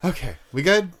Okay, we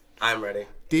good? I'm ready.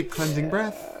 Deep cleansing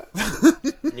breath.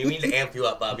 You need to amp you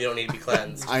up, Bob. You don't need to be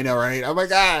cleansed. I know, right? Oh my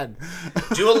God.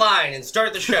 Do a line and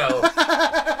start the show.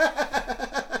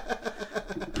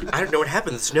 I don't know what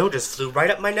happened. The snow just flew right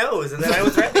up my nose, and then I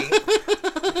was ready.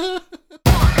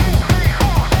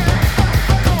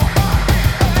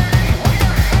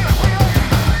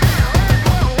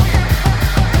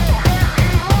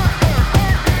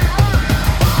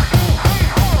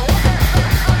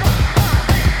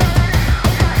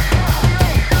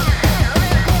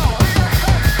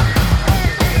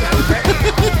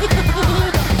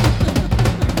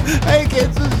 Hey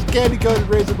kids, this is Candy Coated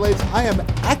Razor Blades. I am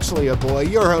actually a boy,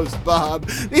 your host Bob.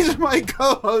 These are my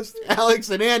co-hosts Alex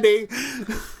and Andy.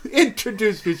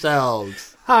 Introduce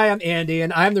yourselves. Hi, I'm Andy,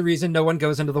 and I'm the reason no one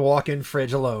goes into the walk-in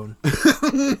fridge alone.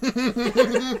 And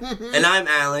I'm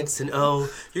Alex, and oh,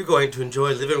 you're going to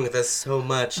enjoy living with us so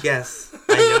much. Yes,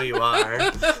 I know you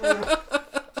are.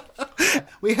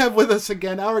 We have with us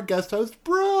again our guest host,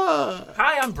 Brooke.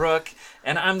 Hi, I'm Brooke,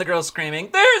 and I'm the girl screaming,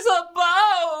 "There's a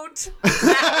boat!"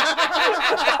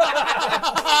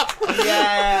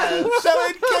 Yes. So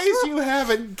in case you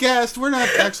haven't guessed, we're not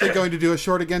actually going to do a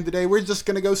short again today. We're just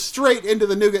going to go straight into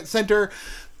the Nougat Center.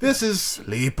 This is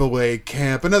Sleepaway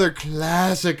Camp, another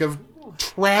classic of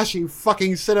trashy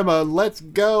fucking cinema. Let's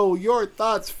go. Your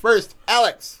thoughts first,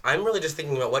 Alex. I'm really just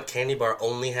thinking about what candy bar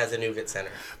only has a nougat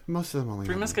center. Most of them only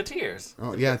Three have- Musketeers.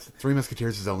 Oh, yeah, Three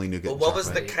Musketeers is only nougat Well, and what was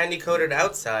the chocolate. candy coated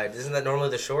outside? Isn't that normally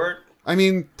the short? I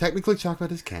mean, technically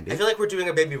chocolate is candy. I feel like we're doing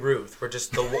a Baby Ruth. We're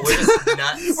just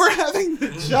nuts. We're having the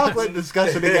chocolate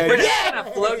discussion again. We're just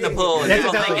gonna float in a pool and That's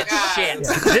people think exactly-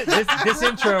 it's shit. This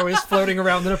intro is floating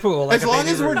around in a pool. Like As a long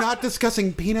baby as we're Ruth. not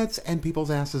discussing peanuts and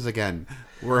people's asses again,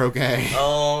 we're okay.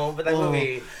 Oh, but that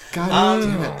movie. God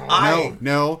damn it.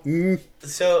 No.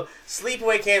 So,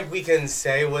 Sleepaway Camp, we can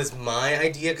say, was my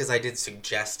idea because I did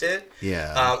suggest it.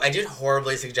 Yeah. I did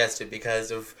horribly suggest it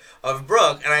because of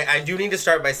Brooke. And I do need to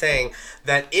start by saying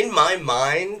that in my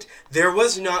mind, there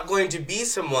was not going to be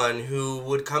someone who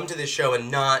would come to the show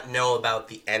and not know about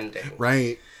the ending.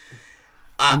 Right.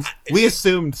 We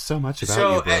assumed so much about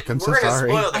you, Brooke. I'm so we're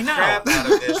sorry. We're going to spoil I the know. crap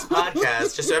out of this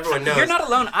podcast, just so everyone knows. You're not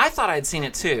alone. I thought I'd seen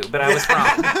it too, but I was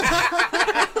wrong.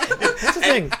 That's the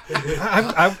thing.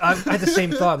 I had the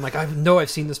same thought. I'm like, I know I've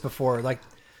seen this before. Like,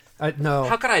 no.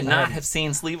 How could I not have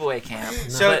seen Sleepaway Camp?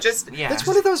 So But, just... yeah. It's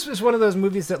one of those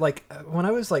movies that, like, when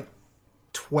I was like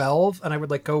 12 and I would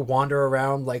like go wander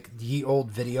around like the old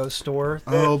video store.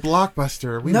 Oh,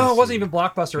 Blockbuster. We No, must it wasn't see. even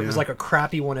Blockbuster. It was Yeah. like a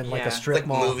crappy one in like Yeah. a strip like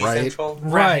mall. Movie Right. Central.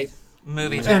 Right.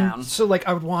 Movie Town. And so, like,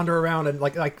 I would wander around and,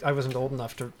 like, I wasn't old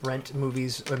enough to rent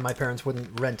movies, and my parents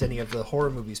wouldn't rent any of the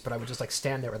horror movies, but I would just, like,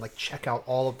 stand there and, like, check out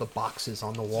all of the boxes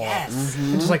on the wall. Yes.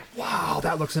 And just like, wow,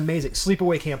 that looks amazing.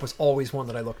 Sleepaway Camp was always one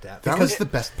that I looked at. That was the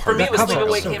best part. For me, it was cover Sleepaway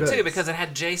was so Camp good. too because it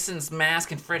had Jason's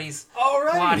mask and Freddy's Oh,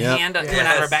 right. quad Yep. hand coming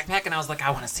out of her backpack, and I was like,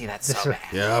 I want to see that so bad.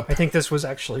 Yep. I think this was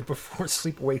actually before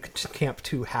Sleepaway Camp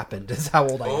 2 happened, is how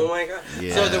old I am. Oh my god.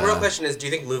 Yeah. So the real question is, do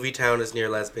you think Movie Town is near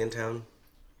Lesbian Town?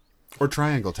 Or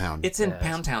Triangle Town. It's in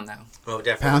Pound Town now. Oh,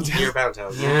 definitely. Pound Town? Near Pound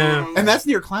Town. Yeah. And that's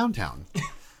near Clown Town.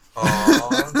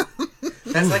 Aww.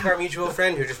 That's like our mutual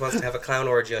friend who just wants to have a clown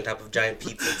orgy on top of giant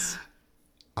pizzas.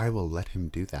 I will let him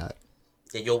do that.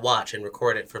 Yeah, you'll watch and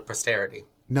record it for posterity.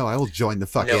 No, I will join the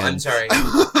fuck No, in. I'm sorry.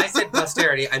 I said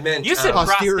posterity. I meant... You said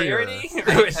Posterior. prosperity?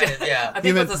 yeah. I think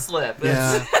You it meant- was a slip.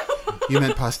 Yeah. You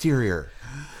meant posterior.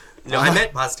 No, I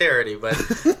meant posterity, but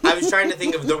I was trying to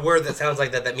think of the word that sounds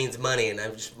like that means money, and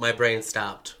my brain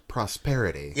stopped.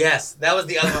 Prosperity. Yes, that was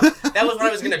the other one. That was what I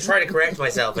was going to try to correct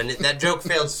myself, and that joke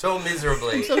failed so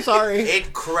miserably. So sorry.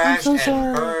 It crashed I'm so and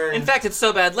sorry. burned. In fact, it's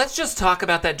so bad. Let's just talk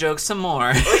about that joke some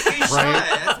more. We should.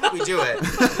 That's how we do it.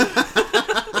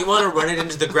 You want to run it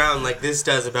into the ground like this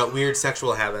does about weird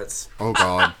sexual habits. Oh,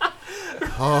 God.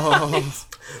 Oh.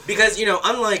 Because, you know,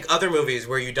 unlike other movies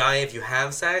where you die if you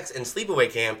have sex, in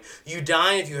Sleepaway Camp, you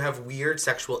die if you have weird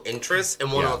sexual interests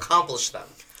and want to Yeah. accomplish them.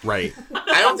 Right.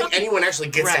 I don't think anyone actually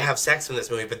gets to Right. have sex in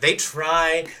this movie, but they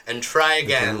try and try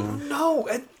again. No,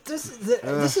 this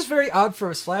is very odd for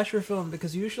a slasher film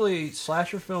because usually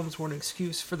slasher films were an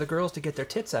excuse for the girls to get their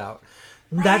tits out.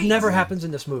 That never happens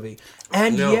in this movie.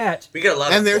 And No, yet, we get a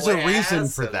lot And of there's a boy reason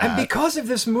ass for and- that. and because of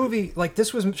this movie, like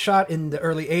this was shot in the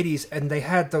early 80s and they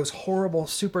had those horrible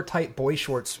super tight boy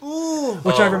shorts,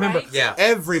 which I remember. right. Yeah.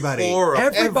 Everybody. Horrible.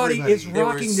 Everybody is They were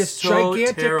rocking this so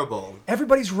gigantic. terrible.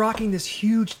 Everybody's rocking this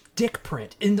huge dick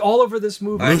print all over this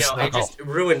movie. I know. It just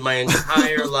ruined my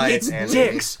entire life. It's Andy.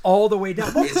 dicks all the way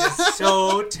down. It's just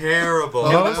so terrible.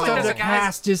 Most no. of There's the a guy-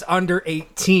 cast is under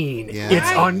 18. Yeah. It's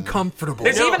Right. uncomfortable.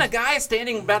 There's No. even a guy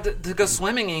standing about to go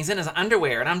swimming and he's in his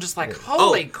underwear, and I'm just like,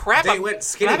 holy crap! they I'm went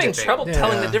skinny having dipping. trouble Yeah.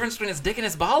 telling the difference between his dick and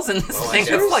his balls in this thing.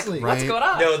 know. It's like, Seriously. what's Right. going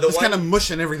on? No, the Just one, kind of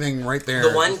mushing everything right there.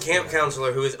 the one camp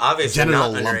counselor who is obviously Genital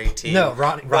not under lump. 18. No,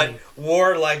 Ronnie. But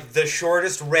wore like the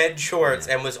shortest red shorts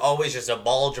and was always just a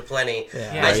bulge of plenty.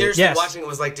 Yeah. I seriously Yes. watching it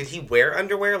was like, did he wear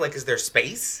underwear? Like, is there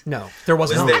space? No, there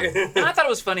Was wasn't. there? And I thought it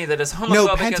was funny that as homophobic No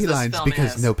as panty this lines film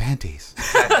because is, no panties.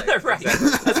 right.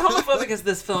 As homophobic as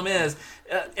this film is,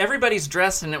 everybody's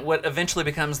dressed in what eventually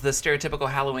becomes the stereotypical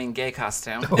Halloween gay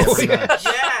costume.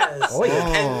 Yes. Oh, yeah.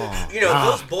 And, you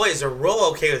know, those boys are real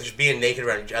okay with just being naked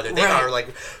around each other. They Right. are like,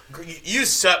 you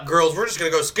suck, girls. We're just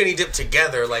going to go skinny dip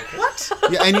together. Like, what?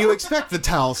 Yeah, and you expect the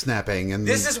towel snapping and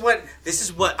This is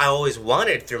what I always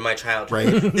wanted through my childhood.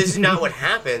 Right. This is not what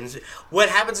happens. What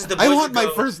happens is the boys I want would my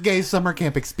go- first gay summer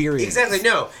camp experience. Exactly,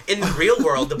 no. In the real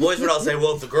world, the boys would all say,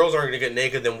 well, if the girls aren't going to get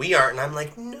naked, then we aren't. And I'm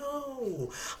like, no.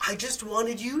 I just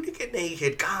wanted you to get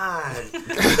naked. God.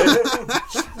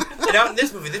 And out in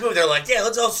this movie, they're like, yeah,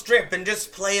 let's all strip and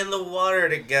just play in the water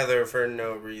together for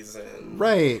no reason.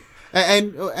 Right.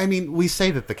 And I mean, we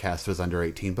say that the cast was under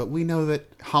 18, but we know that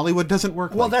Hollywood doesn't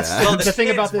work Well, like that's that. Well, the thing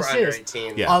kids about this were under is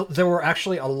 18. Yeah. there were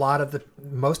actually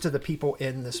most of the people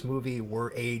in this movie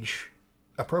were age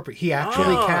appropriate. He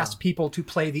actually cast people to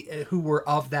play who were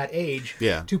of that age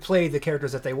Yeah. to play the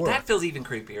characters that they were. That feels even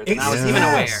creepier than I was Yes. even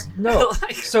aware. No,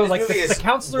 Like, so like movie the is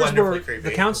counselors wonderfully were creepy.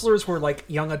 the counselors were like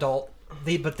young adult.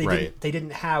 They Right.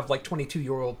 didn't have like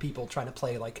 22-year-old people trying to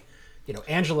play like, you know,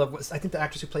 Angela was. I think the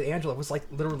actress who played Angela was like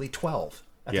literally 12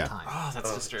 at Yeah. the time. oh,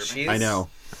 that's disturbing. She's- I know.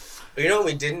 You know what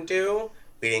we didn't do?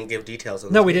 We didn't give details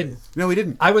on No, this we movie. didn't. No, we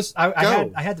didn't. I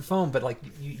Go. had the phone, but like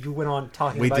you went on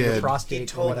talking We about your did. prostate. He or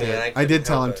told me, whatever. and I did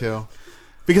tell him to.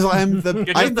 Because I'm the You're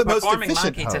I'm just the the most performing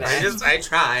efficient monkey host. today. I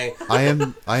try.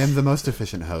 I am the most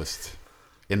efficient host.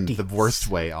 In the worst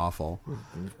way, awful.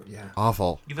 Yeah.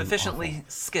 Awful. You've efficiently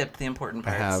skipped the important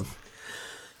I parts. have.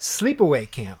 Sleepaway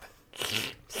camp.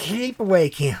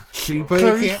 Sleepaway camp. Sleepaway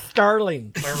Clarice camp.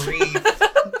 Starling. Marie.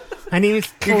 My name is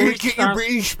You're gonna Clarice get your Starling.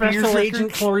 British Special beer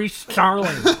Agent Clarice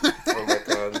Starling. Oh my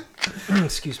god.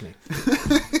 Excuse me.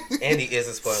 Andy is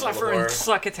a spoiled Suffer little and whore.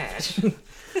 succotash.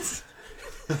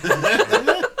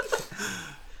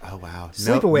 Oh wow.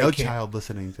 Sleepaway no camp. child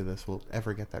listening to this will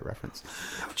ever get that reference.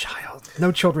 No child.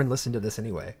 No children listen to this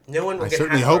anyway. No one will I get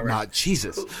certainly half hope of it. not.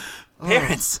 Jesus.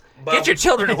 Parents, But- get your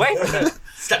children away from it.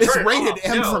 Stop, It's turn it rated off.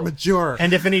 M No. for mature.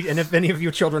 And if any of you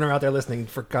children are out there listening,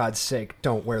 for God's sake,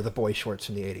 don't wear the boy shorts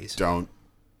from the 80s. Don't.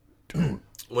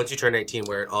 Once you turn 18,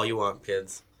 wear it all you want,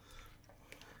 kids.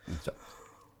 So,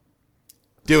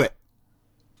 Do it.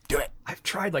 Do it. I've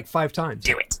tried like 5 times.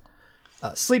 Do it.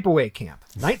 Sleepaway Camp,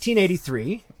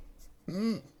 1983.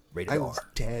 Rated I R. was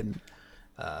 10.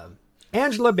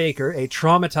 Angela Baker, a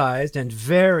traumatized and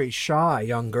very shy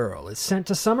young girl, is sent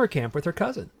to summer camp with her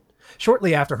cousin.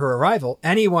 Shortly after her arrival,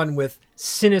 anyone with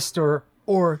sinister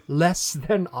or less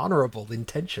than honorable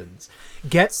intentions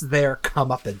gets their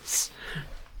comeuppance.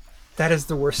 That is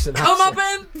the worst synopsis. Come up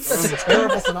in. That's a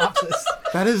terrible synopsis.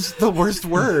 That is the worst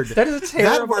word. That is a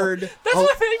terrible. That word, That's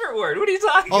my favorite word. What are you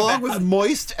talking along about? with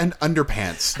moist and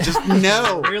underpants. Just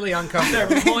no. Really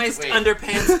uncomfortable. Moist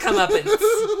underpants come up in.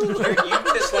 Are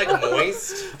you just like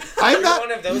moist? I'm You're not.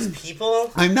 one of those people.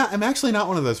 I'm not. I'm actually not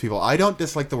one of those people. I don't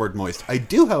dislike the word moist. I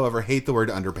do, however, hate the word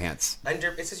underpants.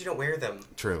 It says you don't wear them.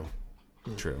 True.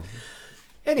 True.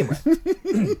 Anyway,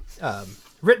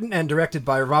 written and directed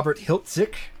by Robert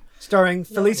Hiltzik, starring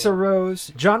Felissa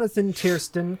Rose, Jonathan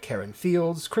Tiersten, Karen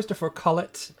Fields, Christopher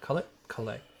Collett.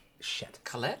 Shit.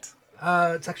 Colette?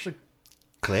 It's actually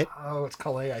Clit. it's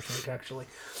Collett, I think actually.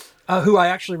 Who I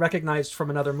actually recognized from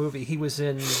another movie. He was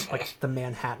in like the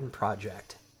Manhattan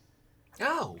Project.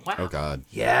 Oh, wow. Oh God.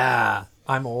 Yeah,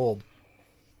 I'm old.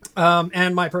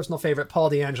 And my personal favorite,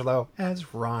 Paul D'Angelo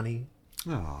as Ronnie.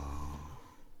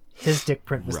 His dick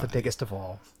print was the biggest of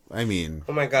all. I mean.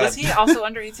 Oh my god. Was he also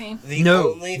under 18? the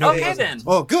No. only No, thing- Okay, then.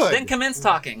 Oh, good. Then commence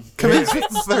talking. Commence with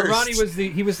the So thirst. Ronnie was the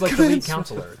lead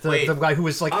counselor, Wait. the guy who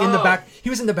was like in the back. He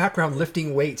was in the background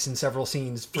lifting weights in several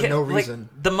scenes for Yeah, no like reason.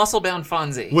 the muscle-bound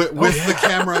Fonzie. with the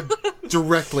camera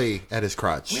directly at his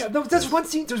crotch. Yeah, there's one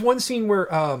scene. There's one scene where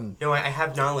No, I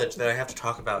have knowledge that I have to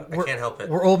talk about. I can't help it.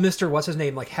 where old Mister what's his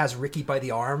name like has Ricky by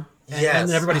the arm. And, Yes. and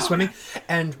then everybody's swimming,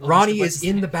 and Ronnie what's is his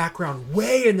in the background,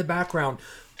 way in the background,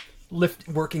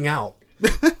 working out.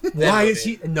 Why is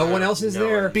he? No one else is No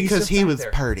there one. Because He's he just was back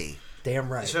there. purdy. Damn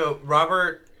right. So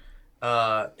Robert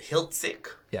Hiltzik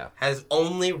Yeah. has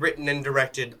only written and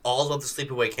directed all of the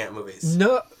Sleepaway Camp movies.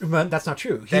 No, that's not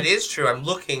true. That is true. I'm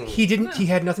looking. He didn't. He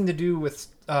had nothing to do with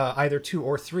either 2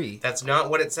 or 3. That's not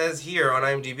what it says here on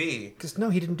IMDb. Because no,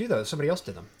 he didn't do those. Somebody else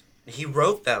did them. He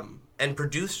wrote them and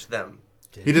produced them.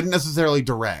 He didn't necessarily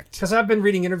direct. Because I've been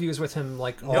reading interviews with him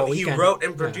like all No, weekend. he wrote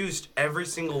and produced every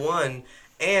single one,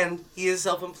 and he is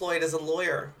self-employed as a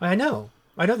lawyer. I know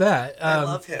that. I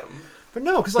love him. But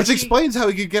no, because like Which explains how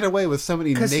he could get away with so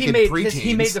many naked preteens.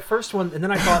 he made the first one, and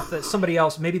then I thought that somebody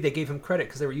else, maybe they gave him credit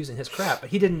because they were using his crap, but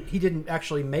he didn't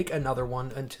actually make another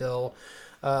one until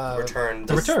Return.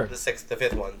 The Return. The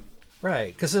fifth one.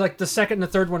 Right, because like the second and the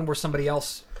third one were somebody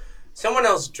else. Someone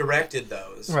else directed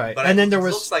those. Right, But and then there it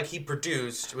was- looks like he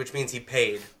produced, which means he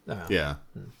paid. Yeah.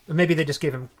 Maybe they just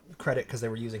gave him credit because they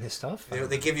were using his stuff.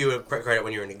 They give you a credit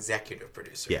when you're an executive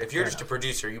producer. Yeah, if you're just a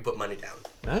producer, you put money down.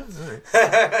 Oh, all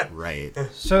right. Right.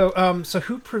 So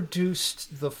who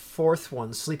produced the fourth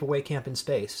one, Sleepaway Camp in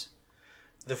Space?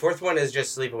 The fourth one is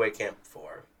just Sleepaway Camp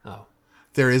 4. Oh,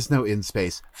 There is no in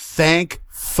space. Thank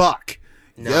fuck.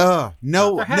 Yeah.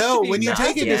 No, There has to no. be When you not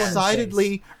take a yet.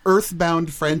 decidedly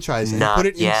earthbound franchise and Not put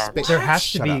it yet. in space. there has to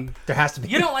Shut be. up. There has to be.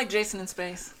 You don't like Jason in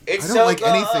Space? It's I don't so like good.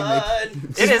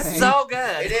 anything they It is so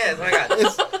good. It is. Oh my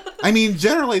god. I mean,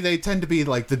 generally they tend to be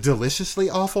like the deliciously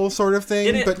awful sort of thing,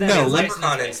 It is- but that no. is let- like-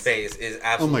 Leprechaun in Space is oh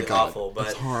absolutely my god, awful, but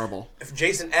it's horrible.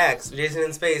 Jason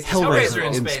in Space. Hellraiser Hellraiser in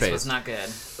in Space Space. was not good.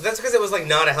 But that's because it was like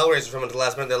not a Hellraiser film until the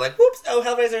last minute. They're like, whoops, oh,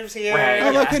 Hellraiser's here. Right.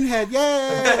 Oh, look, Pinhead,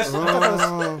 yay!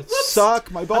 Oh,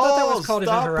 suck my balls. thought that was called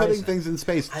Stop Event putting Horizon. things in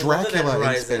space. I love Event Dracula in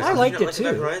Horizon. space. I liked You don't it too.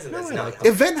 Event Horizon? That's No, I not liked it.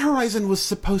 Event Horizon was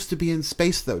supposed to be in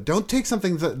space, though. Don't take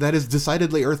something that is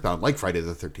decidedly earthbound, like Friday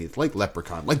the 13th, like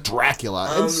Leprechaun, like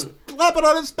Dracula, and slap it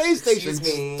on a space station.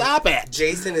 Excuse me. Stop it!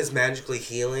 Jason is magically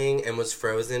healing and was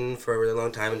frozen for a really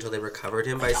long time until they recovered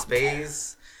him by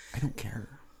space. I don't care.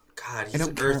 God, he's an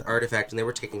don't Earth care. artifact, and they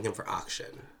were taking him for auction.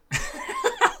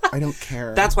 I don't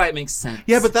care. That's why it makes sense.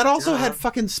 yeah, but that also had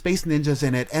fucking space ninjas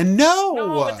in it, and no! No,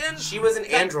 but then She was an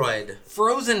android.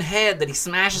 frozen head that he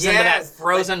smashes into that Yes,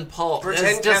 frozen pulp. Pretend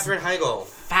It's just Katherine Heigl.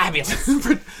 fabulous.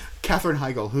 Katherine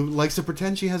Heigl, who likes to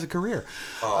pretend she has a career.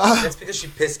 Oh, that's because she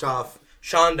pissed off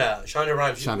Shonda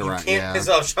Rhimes. Shonda you Rhimes, can't yeah. piss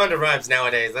off Shonda Rhimes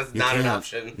nowadays. That's You not an can't.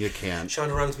 option. You can't.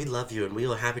 Shonda Rhimes, we love you, and we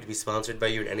are happy to be sponsored by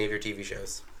you in any of your TV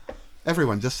shows.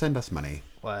 Everyone, just send us money.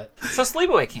 What? So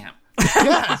Sleepaway Camp.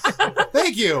 Yes!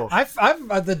 Thank you! I've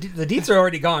the deets are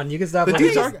already gone. You can stop. The looking.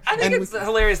 deets are- I think and it's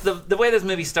hilarious. The way this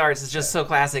movie starts is just so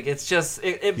classic. It's just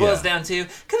it boils Yeah. down to,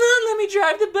 come on, let me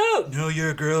drive the boat. No,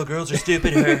 you're a girl. Girls are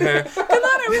stupid. Her. Come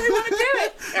on, I really want to do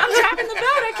it. I'm driving the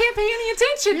boat. I can't pay any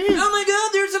attention. Oh my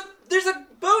God, there's a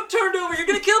boat turned over. You're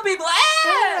gonna kill people.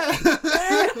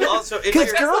 Ah! Also, if Because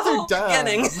you're, girls the are whole dumb.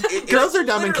 beginning. Girls are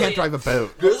dumb and Literally. can't drive a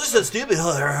boat. Girls are so stupid.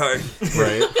 Right.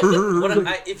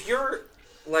 Right? if you're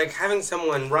like having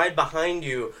someone ride behind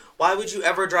you, why would you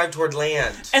ever drive toward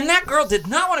land? And that girl did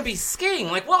not want to be skiing.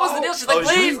 Like, what was the deal? She's like,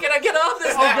 please, can I get off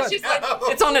this thing? She's like,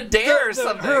 it's on a dare or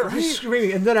something. Her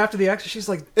screaming, and then after the action, she's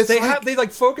like, It's they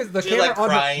like- focus the She's camera like on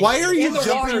her. crying. Why are you In the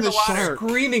jumping water, the the water. shark?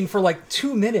 Screaming for like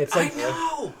 2 minutes. Like,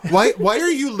 No. Why are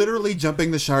you literally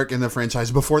jumping the shark in the franchise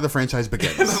before the franchise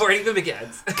begins? Before it even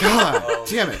begins. God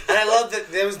damn it. And I love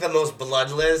that there was the most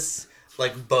bloodless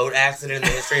boat accident in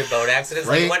the history of boat accidents.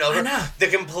 Right. Like, it went over I know. the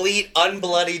complete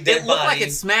unbloodied dead It looked like body.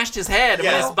 it smashed his head. And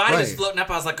Yeah. when his body was Right. floating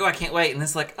up, I was like, oh, I can't wait. And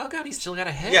it's like, oh, God, he's still got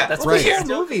a head. Yeah. That's Right. weird. the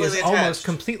Still movie is completely almost attached.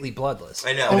 completely bloodless.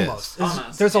 I know. It Almost. is. There's,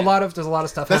 Almost, there's yeah. a lot of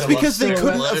stuff. That's happening. because they So,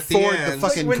 couldn't blood at the afford the end.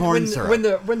 fucking when, corn when, syrup.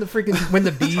 when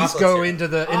the bees Chocolate go syrup. into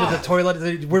the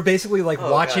toilet, we're basically like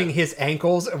Oh, watching God. his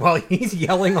ankles while he's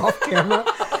yelling off camera.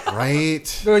 Right?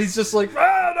 So he's just like,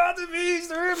 not the bees,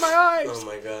 they're in my eyes. Oh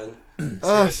my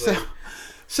god.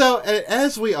 So,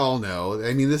 as we all know,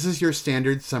 I mean, this is your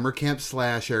standard summer camp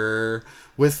slasher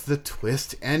with the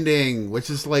twist ending, which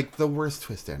is like the worst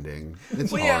twist ending.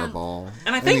 It's Well, yeah. horrible.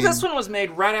 And I think mean, this one was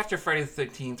made right after Friday the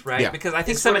 13th, right? Yeah. Because I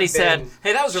think This somebody would've been said,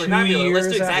 hey, that was really 2 popular. Let's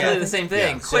do years exactly after. the same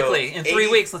thing. Yeah. Quickly. So, In 3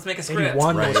 80 weeks, let's make a script.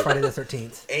 81 Right. was Friday the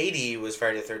 13th. 80 was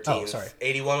Friday the 13th. Oh, sorry.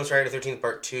 81 was Friday the 13th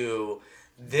Part 2.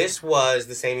 This was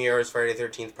the same year as Friday the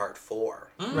 13th Part 4.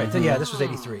 Right, so yeah, this was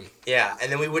 83. Yeah,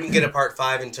 and then we wouldn't get a Part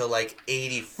 5 until like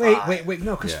 85. Wait,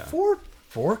 no, because Yeah.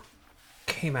 4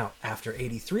 came out after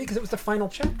 83 because it was the final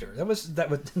chapter. That was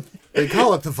They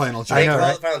call it the final They chapter. know, call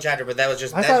right? it the final chapter, but that was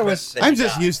just. I that's thought it what- was- that I'm he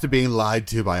just died. used to being lied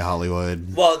to by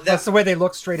Hollywood. Well, that's the way they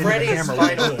look straight into the Freddy's camera.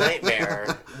 final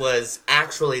nightmare was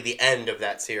actually the end of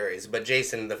that series, but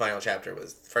Jason, the final chapter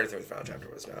was Freddy the final chapter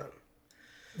was not.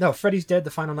 No, Freddy's Dead,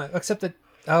 the final night. Except that,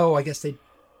 I guess they,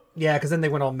 because then they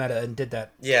went all meta and did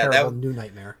that Yeah, terrible that- New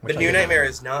Nightmare. The which I New didn't Nightmare like.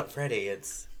 is not Freddy.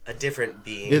 It's a different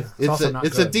being.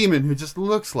 It's a demon who just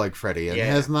looks like Freddy and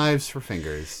has knives for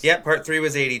fingers. Yep, part 3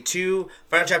 was 82.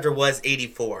 Final chapter was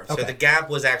 84. So the gap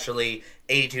was actually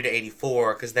 82 to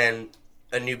 84, because then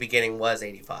A New Beginning was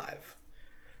 85.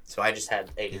 So I just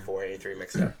had 84, 83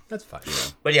 mixed up. That's fine.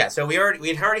 But yeah, so we had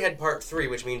already had part 3,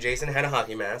 which means Jason had a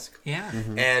hockey mask. Yeah.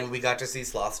 Mm-hmm. And we got to see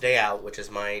Sloth's Day Out, which is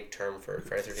my term for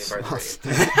Friday the 13th part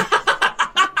 3.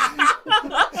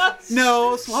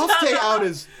 No, Sloth's Day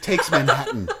Out takes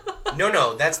Manhattan.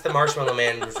 No, that's the Marshmallow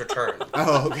Man's return.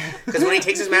 Oh, okay. Because when he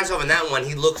takes his mask off in that one,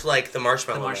 he looks like the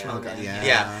Marshmallow Man. Okay,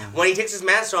 Yeah. When he takes his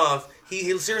mask off,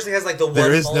 he seriously has like the one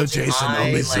There is no bulging Jason, eye,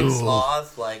 only like Zool.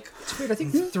 sloth. Like Wait, I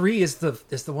think 3 is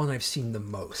the one I've seen the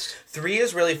most. 3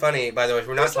 is really funny. By the way,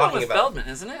 we're not That's the one talking with about. Feldman,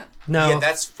 isn't it? No. Yeah,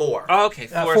 that's 4. Oh, okay.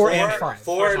 4, 4 and 5.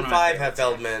 4 and one of my 5 have favorites,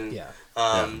 Feldman. Yeah.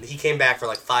 He came back for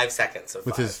like 5 seconds of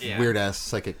With 5. his Yeah. weird ass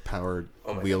psychic powered Oh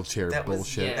my God. wheelchair That was,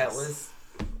 bullshit. yeah. That was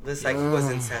the psychic was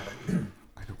in 7.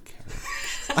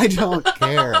 I don't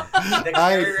care. The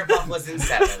Carrie ripoff was in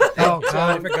 7. Oh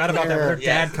god, I forgot about that. With her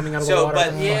Yeah. dad coming out of So, the water.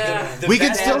 but Yeah. the We can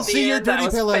best- still see your That dirty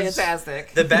was pillows.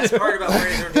 fantastic. The best part about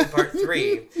Friday the 13th Part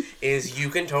 3 is you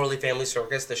can totally Family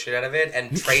Circus the shit out of it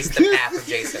and trace the path of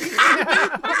Jason. You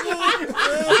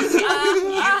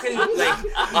can,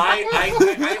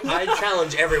 like, I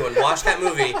challenge everyone, watch that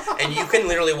movie, and you can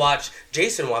literally watch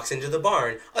Jason walks into the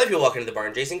barn, other people walk into the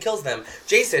barn, Jason kills them,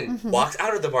 Jason walks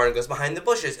out of the barn and goes behind the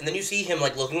bushes, and then you see him,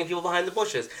 like, looking at people behind the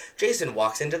bushes. Jason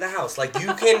walks into the house. Like,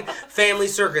 you can Family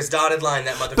Circus dotted line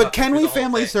that motherfucker. But can through we the whole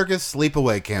Family thing. Circus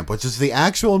Sleepaway Camp, which is the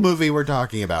actual movie we're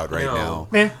talking about right No.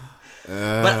 now? Eh.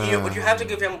 But you know what you have to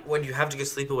give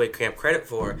Sleepaway Camp credit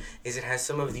for is it has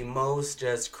some of the most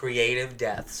just creative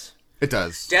deaths. It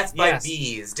does. Death by Yes.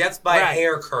 bees, death by Right.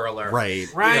 hair curler. Right.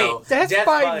 Right. You know, That's death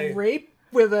by rape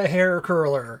with a hair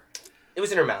curler. It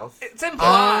was in her mouth. It's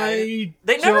implied.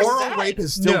 They never Oral said. rape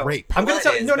is still No. rape. I'm gonna Well,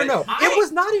 tell it you. is, No. but It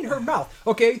was not in her mouth.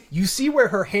 Okay, you see where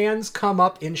her hands come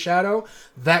up in shadow?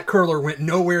 That curler went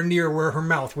nowhere near where her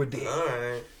mouth would be. All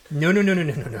right. No.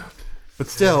 But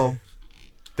still,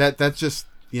 that's just,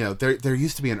 you know, there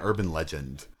used to be an urban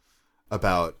legend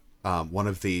about one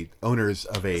of the owners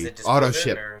of Was a it auto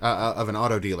disproven, ship or- of an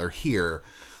auto dealer here,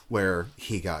 where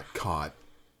he got caught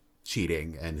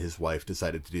cheating, and his wife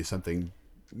decided to do something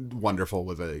wonderful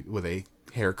with a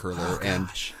hair curler, and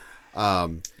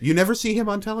you never see him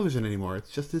on television anymore.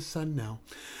 It's just his son now.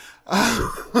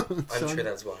 I'm sure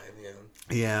that's why. Yeah.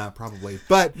 Yeah, probably.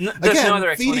 But there's again, no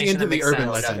other feeding explanation into that the makes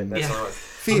urban sense. legend.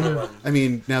 That's Yeah. not one. I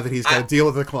mean, now that he's got to deal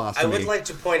with the colostomy. I would like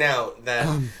to point out that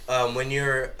when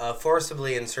you're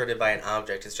forcibly inserted by an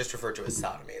object, it's just referred to as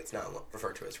sodomy. It's not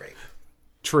referred to as rape.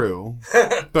 True,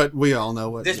 but we all know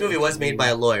what This movie was made by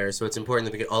a lawyer, so it's important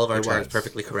that we get all of our terms was.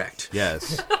 perfectly correct.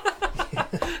 Yes,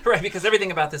 Right, because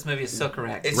everything about this movie is so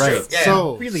correct. It's right. true. Yeah.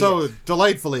 So Really so is.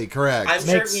 delightfully correct. I'm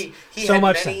sure Makes he so had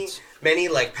much many, sense. many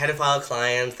like pedophile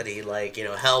clients that he like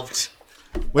helped.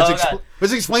 which, Oh, God.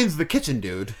 which explains the kitchen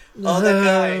dude. Oh, that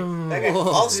guy.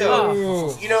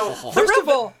 Also, you know, First of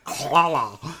all,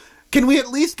 Can we at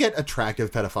least get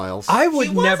attractive pedophiles? I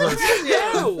would never.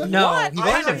 No, No, what? he What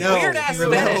kind wasn't. of No, weird ass he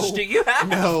really fetish wasn't. do you have?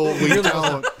 No, we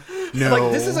don't. No.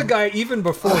 Like, this is a guy, even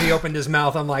before he opened his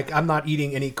mouth, I'm like, I'm not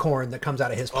eating any corn that comes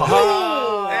out of his pot.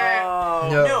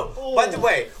 No. By the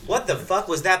way, what the fuck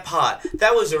was that pot?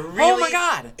 That was a really Oh my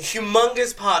God.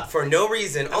 humongous pot for no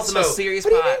reason. That's Also, the most serious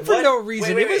What do you mean pot. for What? no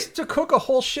reason? Wait, It was to cook a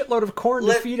whole shitload of corn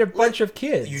to feed a bunch of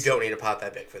kids. you don't need a pot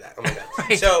that big for that. Oh my god.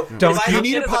 Right. So Don't if I- you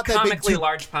need It a is pot a that big comically too.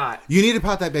 large pot. You need a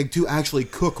pot that big to actually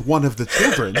cook one of the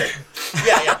children.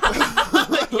 Yeah.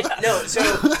 No, so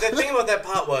the thing about that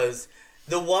pot was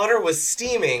the water was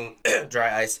steaming,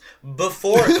 dry ice,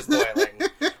 before it was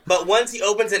boiling. But once he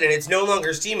opens it and it's no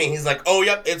longer steaming, he's like, oh,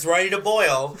 yep, it's ready to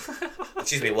boil.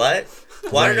 Excuse me, what?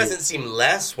 Water Right. doesn't seem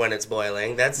less when it's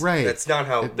boiling. That's Right. That's not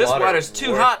how This water water's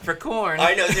too works. hot for corn.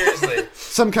 I know, seriously.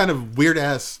 Some kind of weird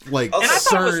ass like And And I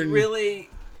thought it was CERN.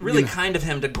 really kind of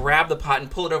him to grab the pot and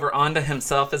pull it over onto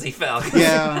himself as he fell.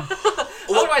 Yeah.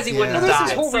 Otherwise, he wouldn't Yeah. have There's died.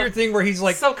 this whole So- weird thing where he's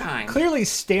like so kind. clearly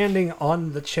standing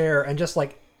on the chair and just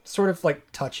like sort of like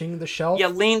touching the shelf. Yeah,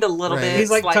 leaned a little Right. bit.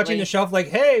 He's like slightly. touching the shelf, like,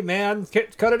 "Hey, man,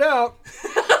 cut it out."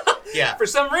 Yeah. For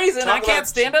some reason, Talk I can't about-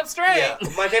 stand up straight. Yeah.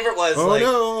 My favorite was, Oh like,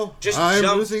 no! just I'm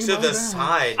jump losing to my the mind.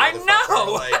 side. I motherfucker.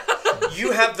 know. Like,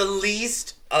 you have the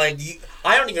least, I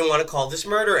don't even want to call this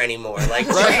murder anymore. Like,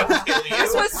 I'll kill you.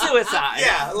 This was suicide.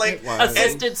 Yeah, like was.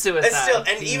 Assisted suicide.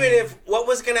 And even if what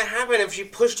was gonna happen if she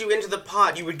pushed you into the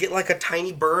pot, you would get like a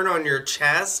tiny burn on your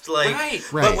chest, like.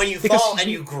 Right. Right. But when you Because fall and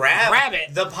you grab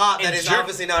it the pot that and is jerk-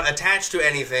 obviously not attached to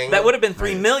anything, That would have been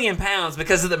 3 million pounds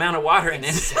because of the amount of water in it.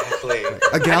 exactly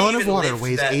A gallon of even water lift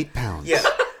weighs that- 8 pounds. Yeah.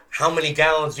 how many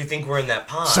gallons do you think were in that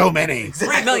pot? So many.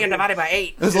 3 million divided by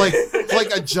 8. It's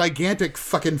like a gigantic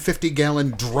fucking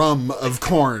 50-gallon drum of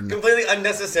corn. Completely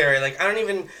unnecessary. Like, I don't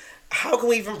even... How can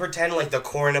we even pretend like the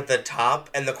corn at the top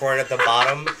and the corn at the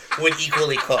bottom would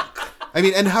equally cook? I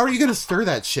mean, and how are you going to stir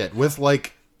that shit? With,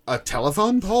 like, a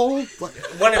telephone pole? What?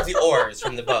 One of the oars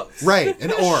from the boat. Right,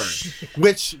 an oar.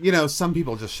 Which, you know, some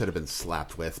people just should have been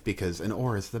slapped with, because an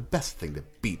oar is the best thing to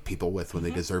beat people with when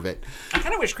they deserve it. I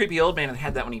kind of wish Creepy Old Man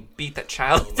had that when he beat that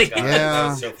child. Oh my God, Yeah. that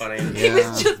was so funny. He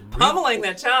was just pummeling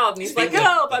that child, and he's like,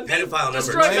 "Help! I'm being Pedophile number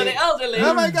destroyed by 2. the elderly."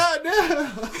 Oh my god,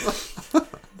 no!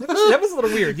 That was a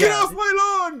little weird. Get Yeah, off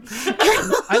my lawn!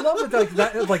 I love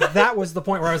that. That was the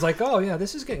point where I was like, oh yeah,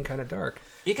 this is getting kind of dark.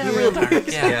 You got real dark.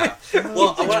 Yeah. Yeah.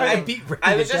 Well, trying to beat Randy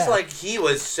I was to just death. like, he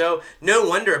was so... No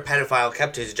wonder a pedophile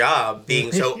kept his job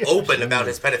being so open about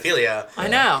his pedophilia. I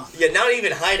know. Yeah, not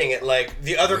even hiding it. Like,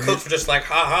 the other cooks were just like,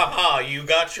 ha ha ha, you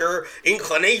got your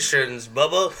inclinations,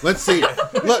 Bubba. Let's see.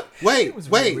 Look, wait.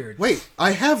 really weird.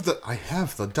 I have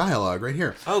the dialogue right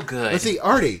here. Oh, good. Let's see.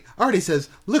 Artie says,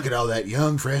 "Look at all that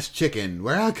young, fresh chicken.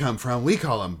 Where I come from, we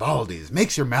call them baldies.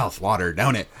 Makes your mouth water,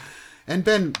 don't it?" And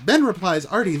Ben replies,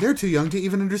 "Artie, they're too young to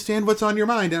even understand what's on your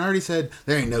mind." And Artie said,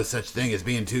 "There ain't no such thing as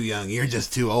being too young. You're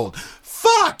just too old."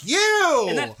 Fuck you!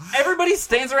 And then everybody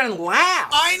stands around and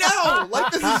laughs. I know!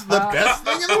 Like, this is the best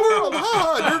thing in the world.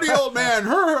 Ha! Dirty old man.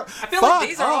 Her. I feel like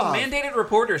these are all mandated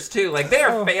reporters, too. Like, they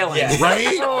are failing. Yeah.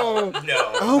 Right? Oh,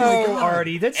 No. Oh my god.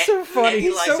 Artie, that's so funny. any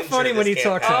He's so licensure funny when he this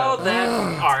talks can't about Oh, it.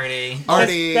 that's Artie.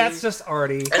 Artie. That's just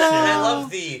Artie. And I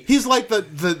love the... He's like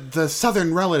the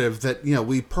southern relative that, you know,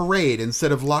 we parade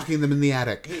instead of locking them in the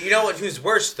attic. You know what? Who's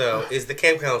worse, though, is the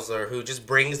camp counselor who just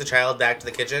brings the child back to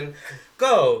the kitchen.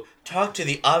 Go talk to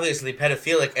the obviously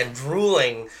pedophilic and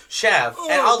drooling chef,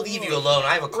 and I'll leave you alone.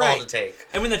 I have a call to take.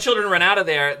 And when the children run out of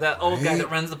there, the old guy that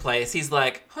runs the place, he's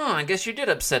like, I guess you did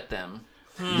upset them.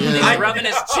 Yeah. He's rubbing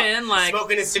his chin like,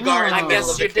 Smoking his cigar in the I middle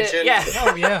guess of the you did. kitchen. Yeah.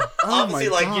 Oh yeah. Obviously,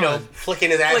 my like, you know, God.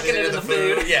 flicking his ashes Flicking it into in the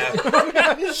the food.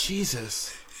 Yeah.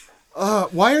 Jesus.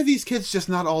 Why are these kids just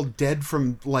not all dead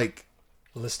from, like,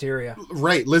 Listeria.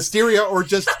 right, listeria or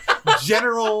just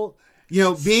general, you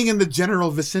know, being in the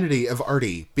general vicinity of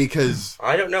Artie? Because,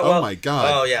 I don't know. oh Well, my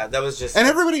god. Oh, yeah, that was just... And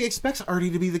everybody expects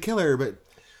Artie to be the killer, but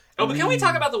Oh, but can we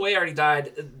talk about the way Artie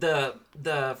died?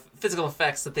 The physical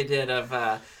effects that they did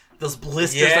of those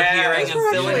blisters Yeah, appearing those and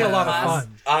were filling really the a lot of glass.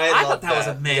 fun. I I love thought that was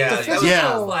amazing. Yeah, The that was-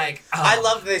 Yeah. was like, I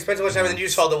love that they spent so much time, and then you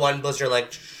saw the one blister,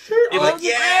 like... It I'm like, was-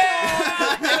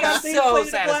 yeah! It was They so played the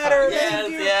satisfying. bladder.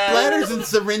 Yes, yes. bladders and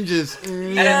syringes.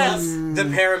 Yes. And the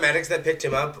paramedics that picked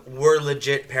him up were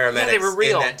legit paramedics Yeah, they were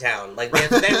real. in that town. Like,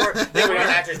 they were not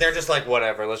actors. They're just like,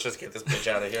 whatever, let's just get this bitch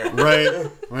out of here.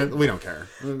 Right. We don't care.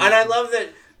 And I love that...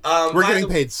 We're getting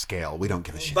paid scale. We don't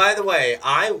give a shit. By the way,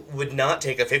 I would not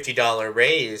take a $50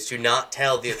 raise to not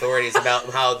tell the authorities about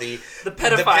how the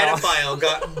pedophile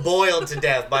got boiled to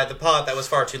death by the pot that was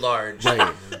far too large.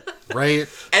 Right. Right.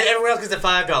 And everyone else gets a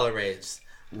 $5 raise.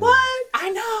 What? I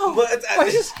know. But,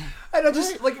 I don't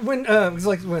just like when it's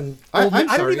like when I'm old man,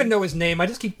 I don't sorry. even know his name. I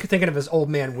just keep thinking of his Old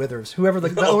Man Withers. Whoever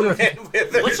the Oh, owner.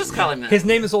 Let's just call him that. His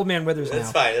name is Old Man Withers now.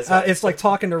 That's fine, that's fine. It's like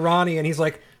talking to Ronnie, and he's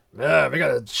like, we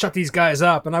gotta shut these guys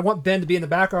up. And I want Ben to be in the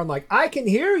background, like, I can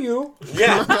hear you.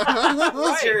 Yeah.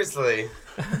 Seriously.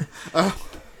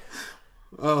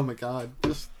 Oh my god.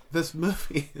 This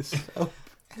movie is so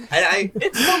And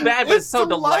It's so bad, but it's so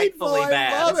delightful. delightfully I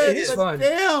bad. love it. It is But fun.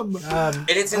 Damn. And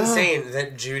it's insane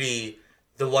that Judy,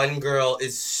 the one girl,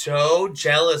 is so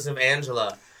jealous of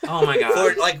Angela. Oh my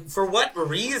god. For what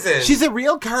reason? She's a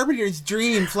real carpenter's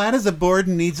dream, flat as a board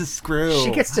and needs a screw. She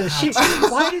gets to.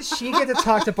 Why does she get to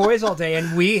talk to boys all day,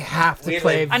 and we have to We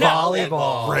play like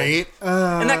volleyball? right.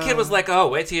 And that kid was like, "Oh,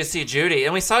 wait till you see Judy."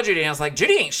 And we saw Judy, and I was like,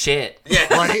 "Judy ain't shit."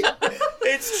 Yeah. Right.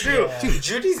 It's true. Dude,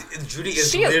 Judy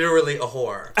is She is- literally a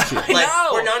whore. Like, know.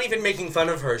 we're not even making fun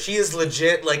of her. She is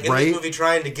legit, like, in Right? this movie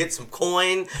trying to get some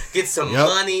coin, get some Yep.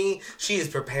 money. She is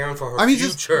preparing for her I mean,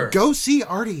 just future. go see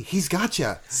Artie. He's got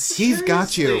you. He's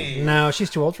got you. Seriously. No, she's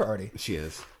too old for Artie. She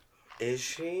is. Is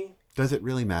she? Does it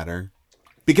really matter?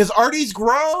 Because Artie's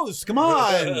gross. Come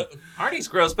on. Artie's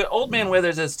gross, but Old Man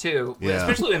Withers is too. Yeah.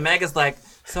 Especially when Meg is like,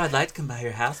 "So I'd like to come by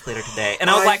your house later today," and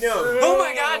I was I like, know. "Oh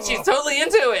my god, she's totally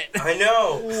into it." I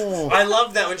know. I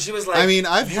love that when she was like, I mean,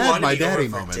 I've "You had wanted my me over daddy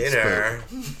for moments, dinner."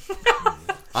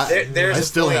 I There's a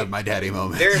still point. have my daddy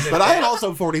moments. There's a But I am dad-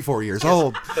 also 44 years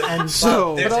old. And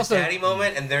So, There's But also- a daddy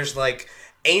moment, and there's like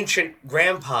ancient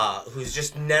grandpa who's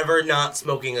just never not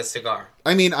smoking a cigar.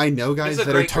 I mean, I know guys It's a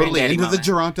that are great totally granddaddy into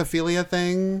the moment. gerontophilia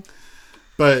thing,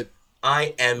 but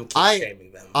I am I-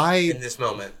 shaming them I- in this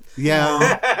moment.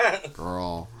 yeah,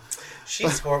 girl.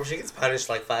 She's horrible. She gets punished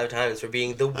like 5 times for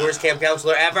being the worst camp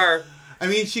counselor ever. I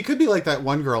mean, she could be like that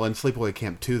one girl in Sleepaway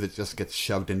Camp 2 that just gets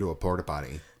shoved into a porta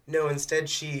potty. No, instead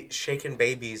she shaken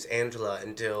babies Angela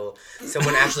until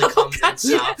someone actually comes and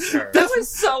stops her. That was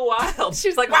so wild.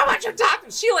 She's like, why won't you talk?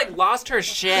 She like lost her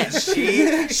shit.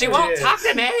 She won't did. talk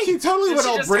to me. She totally And went she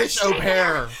all just British starts au shaking.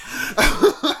 pair.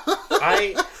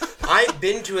 I've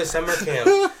been to a summer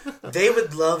camp. They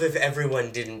would love if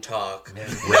everyone didn't talk.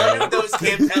 None of those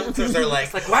camp counselors are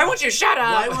like, Why won't you shut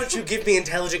up? why won't you give me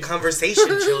intelligent conversation,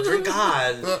 children?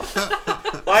 God.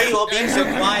 Why are you all being so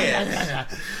quiet?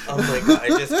 Oh my God, I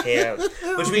just can't.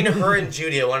 Between her and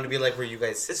Judy, I wanted to be like, were you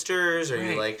guys sisters?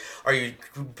 Are you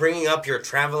bringing up your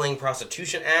traveling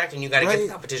prostitution act and you gotta get the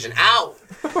competition out?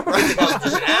 Get the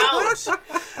competition out!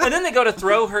 And then they go to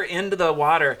throw her into the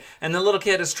water, and the little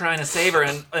kid is trying to save her,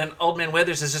 and Old Man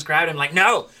Withers has just grabbed him like,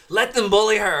 no, let them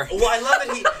bully her. Well, I love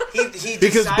that he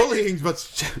Because decided, bullying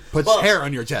puts hair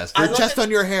on your chest. Or I love chest that on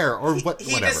your hair. Or he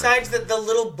whatever. decides that the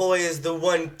little boy is the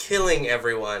one killing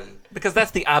everyone. Because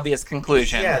that's the obvious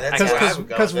conclusion. Yeah, that's where I would go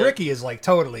Because with it. Ricky is like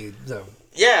totally the.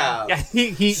 Yeah. Yeah.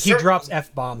 He Certain- drops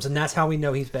F-bombs, and that's how we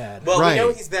know he's bad. Well, Right. we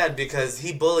know he's bad because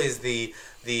he bullies the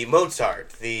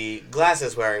Mozart, the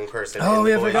glasses-wearing person. Oh, in the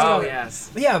yeah, I boys' forgot Oh, school.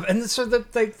 yes. Yeah, and so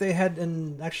they had,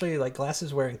 and actually, like,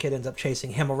 glasses-wearing kid ends up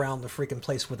chasing him around the freaking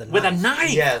place with a knife. With a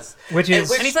knife. Yes. Which is-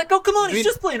 And he's like, oh, come on, he's mean-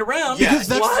 just playing around. Yeah, Because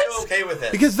he's that's- so okay with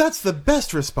it. Because that's the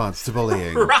best response to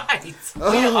bullying. Right.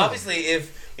 Well, you know, obviously,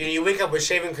 if you wake up with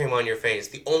shaving cream on your face,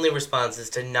 the only response is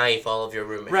to knife all of your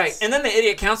roommates. Right. And then the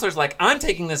idiot counselor's like, I'm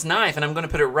taking this knife, and I'm going to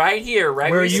put it right here, right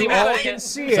where you see you me all putting can it.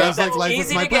 see it. Sounds like That's life with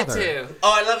easy my to get brother. to.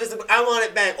 Oh, I love this. I want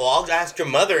it back. Well, I'll ask your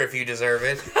mother if you deserve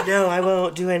it. No, I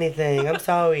won't do anything. I'm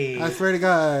sorry. I swear to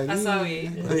God. That's how he...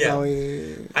 I'm Yeah.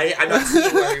 sorry. I'm not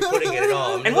seeing where you're putting it at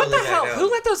all. I'm And what the totally hell? not Who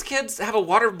down. let those kids have a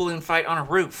water balloon fight on a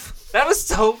roof? That was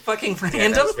so fucking Yeah,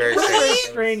 random. that's very Very strange.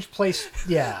 strange place.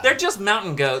 Yeah. They're just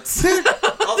mountain goats.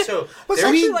 Also, What's there-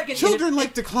 I actually mean, like an children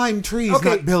like to climb trees, Okay,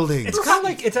 not buildings. It's kind of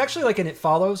like it's actually like in It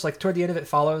Follows. Like toward the end of It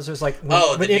Follows, there's like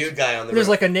Oh, the when nude guy on the there's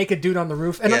roof. like a naked dude on the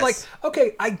roof, and I'm like, Yes.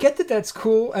 okay, I get that that's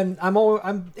cool, and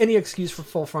I'm any excuse for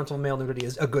full frontal male nudity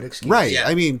is a good excuse. Right. Yeah.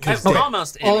 I mean, 'cause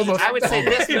Almost. Almost. I would say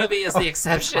this movie is the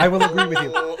exception. I will agree with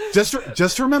you.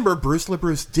 just remember, Bruce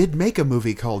LaBruce did make a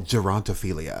movie called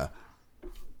Gerontophilia.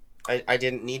 I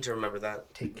didn't need to remember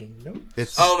that. Taking notes.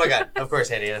 It's Oh my God! Of course,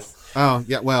 Eddie is. oh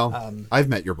yeah. Well, I've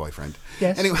met your boyfriend.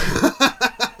 Yes. Anyway,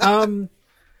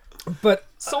 But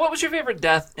So, what was your favorite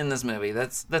death in this movie?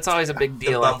 That's always a big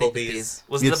deal. I think, with bumblebees. these.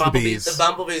 Was it It's the the bumblebees? bees. The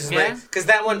bumblebees is Yeah? because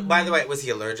that one. By the way, was he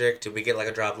allergic? Did we get like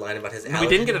a drop line about his? We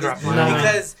didn't get a drop line. No.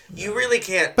 because you really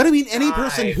can't. but I mean, any die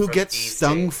person who from gets bee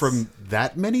stung stings. from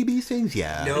that many bee stings,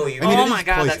 yeah. No, you- I mean, Oh it my is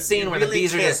God, that poison. scene where you the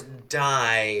bees are can't just...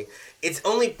 die. It's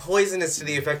only poisonous to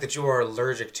the effect that you are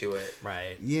allergic to it.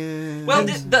 right. Yeah. Well,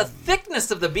 the thickness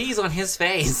of the bees on his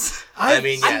face. I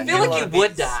mean, yeah, I he feel had a lot like you of would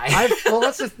bees. die. Well,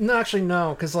 that's no, actually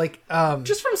no, because like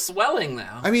Just from swelling, though.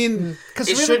 I mean, because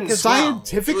It shouldn't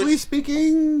scientifically It would-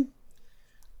 speaking,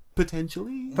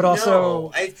 potentially. but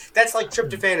also No, that's like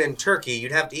tryptophan in turkey.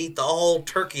 You'd have to eat the whole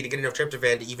turkey to get enough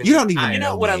tryptophan to even. You don't eat even iron. You know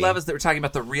know what I me. love is that we're talking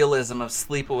about the realism of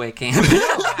sleepaway camp.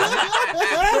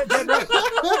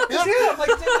 yeah, like,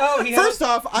 oh, he had, First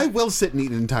off, I will sit and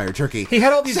eat an entire turkey. he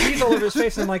had all these bees all over his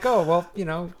face, and I'm like, oh well,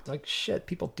 like shit,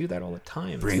 people do that all the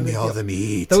time. It's Bring no me big all deal. the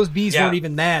meat. Those bees Yeah. weren't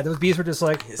even mad. Those bees were just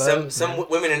like, Some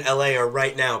women in LA are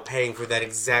right now paying for that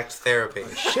exact therapy.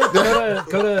 shit, go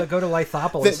to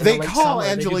Lithopolis. They in the late call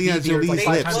summer. They do Angelina bee beards, Jolie's like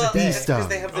 5 lips times a bee day. stuff. Because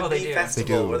they have the Oh, they bee do. festival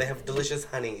They do. where they have delicious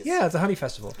honeys. Yeah, it's a honey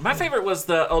festival. My favorite was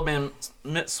the old man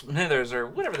Smithers or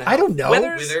whatever the hell. I don't know.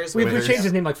 Withers? We've Withers. changed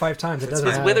his name like 5 times. It doesn't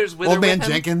Was matter. Withers with Old Man with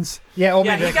him? Jenkins. Yeah, old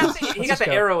Yeah, man. he got Jenkins. the, he got the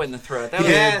go. arrow in the throat. That was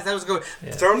Yes, that was good.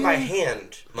 Thrown by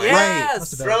hand. Mike. Yes.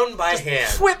 Must have been. Thrown by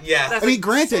hand. whip. Yeah. That's I mean, like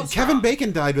granted, so Kevin strong.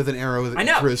 Bacon died with an arrow I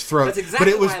know. through his throat, That's exactly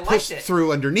but it was why I liked pushed it.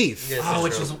 through underneath. Yes, Oh,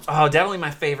 which that's was true. definitely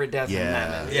my favorite death Yeah. in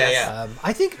that movie. Yeah, Yes. yeah.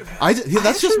 I think That's just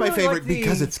actually my really favorite like the-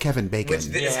 because it's Kevin Bacon. Which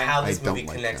is Yeah. how this I don't movie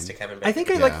like connects him. to Kevin Bacon. I think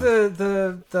I Yeah. like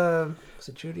the was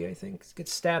it Judy? I think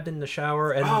gets stabbed in the shower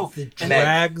and Oh, the and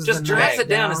drags Just the drags knife it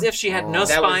down as if she had no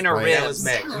That was- spine or right. ribs.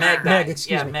 That was Meg. Meg died. Meg,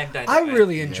 excuse yeah, me. Meg died. I that way.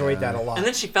 really enjoyed that a lot. And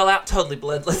then she fell out totally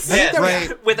bloodless. Yes.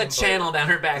 Right. With a channel down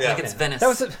her back Yeah. like it's Venice. that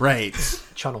was a Right.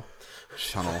 channel.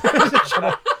 Channel.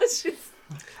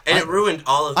 And it ruined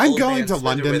all of I'm Old going Man to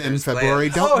London in Withers' February.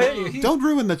 plans. Oh, hey, Don't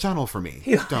ruin the channel for me.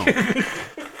 Don't.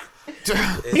 It's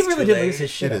He really too did late. lose his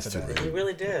shit It after is too that. late. He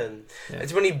really did.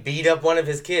 It's when he beat up one of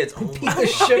his kids. Oh my The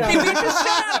shit out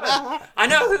of him. I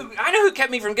know who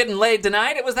kept me from getting laid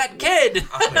tonight. It was that kid.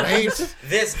 Right?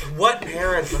 What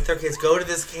parents let their kids go to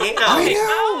this camp? I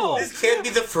know. This can't be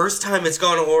the first time it's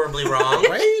gone horribly wrong.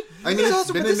 Right? I mean,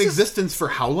 it's been in existence for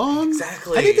how long?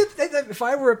 Exactly. I think that if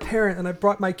I were a parent and I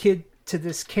brought my kid to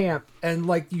this camp and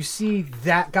like you see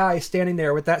that guy standing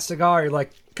there with that cigar, you're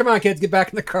like, come on, kids, get back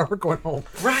in the car. We're going home.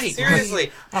 Right.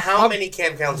 Seriously, how many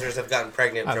camp counselors have gotten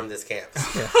pregnant from this camp?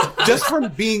 Just from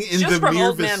being in Just the from mere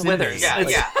Old Man vicinity.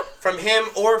 Withers. Yeah. From him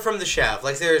or from the chef.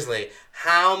 Like, seriously,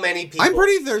 how many people? I'm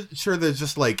pretty sure there's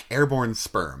just like airborne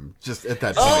sperm just at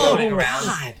that Oh, point.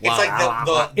 God. It's like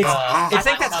the I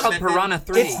think that's called Piranha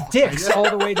 3. It's dicks all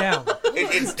the way down.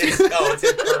 it's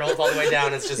in turtles all the way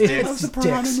down. It's just dicks. It's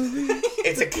dicks.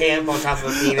 It's a camp on top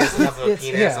of a penis, on top of a It's-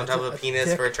 penis, yeah, on top of a it's penis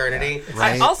dick. for eternity.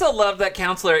 Right. I also love that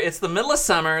counselor. It's the middle of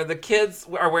summer. The kids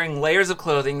are wearing layers of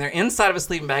clothing. They're inside of a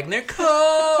sleeping bag, and they're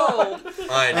cold.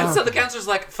 I know. And so the counselor's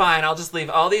like, fine, I'll just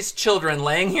leave all these children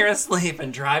laying here asleep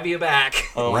and drive you back.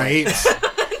 Right?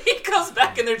 He comes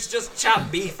back, and there's just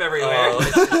chopped beef everywhere.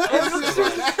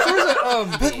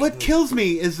 But what kills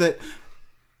me is that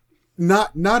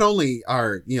not only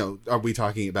are we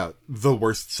talking about the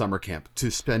worst summer camp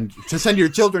to send your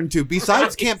children to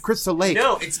besides Camp Crystal Lake.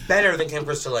 No, it's better than Camp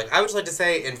Crystal Lake. I would like to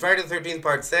say in Friday the 13th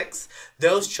Part 6,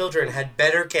 those children had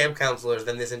better camp counselors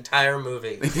than this entire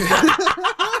movie.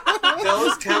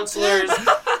 Those counselors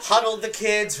huddled the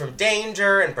kids from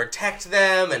danger and protect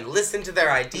them and listen to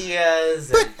their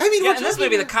ideas. But I mean, Yeah, we're in this talking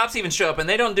movie, the about- cops even show up, and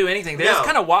they don't do anything. They No. just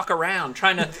kind of walk around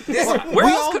trying to... Where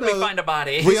we else all could we know- find a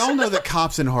body? we all know that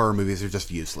cops in horror movies are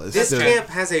just useless. This They're- camp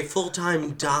has a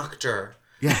full-time doctor.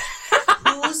 yeah.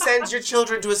 Who sends your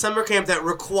children to a summer camp that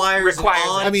requires an Requires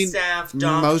it. I mean, on-staff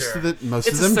doctor? most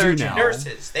It's of a them do surgeon. now.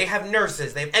 Nurses. They have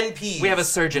nurses. They have NPs. We have a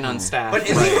surgeon on staff. But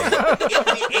in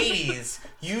the 80s,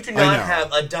 you do not know.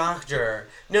 have a doctor.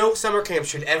 No summer camp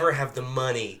should ever have the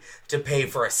money to pay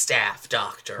for a staff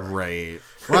doctor. Right.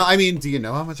 Well, I mean, do you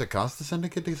know how much it costs to send a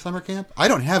kid to summer camp? I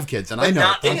don't have kids, and I But know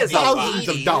not it in costs the thousands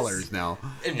of 80s. dollars now.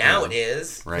 And now it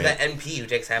is. Right. For that NP who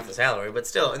takes half the salary. But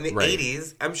still, in the Right.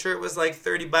 80s, I'm sure it was like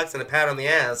 $30 and a pat on the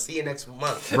ass. See you next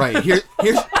month. Right. Here's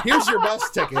your bus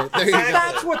ticket. There you go.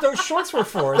 That's what those shorts were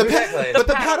for. Exactly. But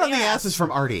the pat on the ass is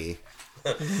from Artie.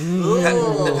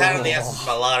 The pat on the ass is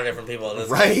from a lot of different people. This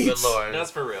Right. Good Lord.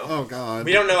 That's for real. Oh God.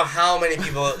 We don't know how many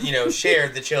people,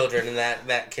 shared the children in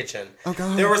that kitchen. Oh,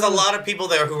 God. There was a lot of people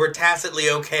there who were tacitly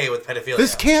okay with pedophilia.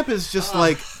 This camp is just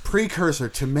like precursor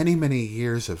to many, many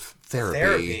years of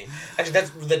therapy.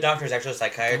 Actually, the doctor's actually a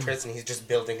psychiatrist, and he's just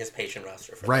building his patient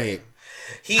roster for Right.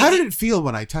 He, How did it feel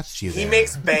when I touched you He there?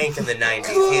 makes bank in the 90s.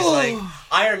 He's like,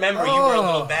 I remember you were a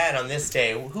little bad on this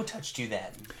day. Who touched you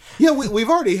then? Yeah, we've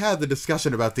already had the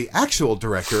discussion about the actual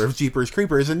director of Jeepers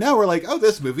Creepers, and now we're like, oh,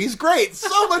 this movie's great.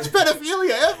 So much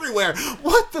pedophilia everywhere.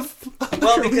 What the fuck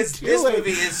Well, are we because this doing?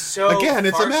 movie is so Again,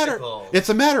 it's farcical.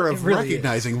 a matter of really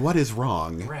recognizing what is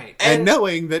wrong, Right. and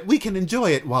knowing that we can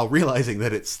enjoy it while realizing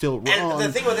that it's still wrong. And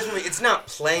the thing about this movie, it's not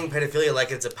playing pedophilia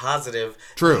like it's a positive.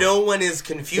 True. No one is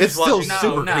confused It's still watching No,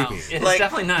 super no. creepy. It's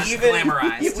definitely not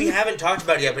glamorized. We haven't talked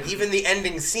about it yet, but even the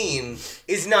ending scene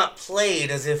is not played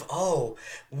as if, oh,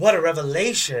 what a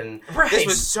revelation. Right. This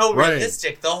was so Right.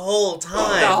 realistic the whole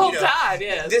time. The whole time,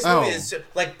 yes. This movie Oh. is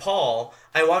like Paul.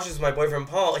 I watched this with my boyfriend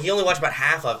Paul. He only watched about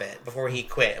half of it before he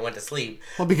quit and went to sleep.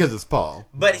 Well, because it's Paul.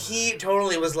 But he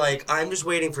totally was like, I'm just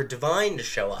waiting for Divine to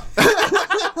show up. He's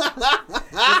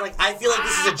like, I feel like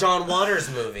this is a John Waters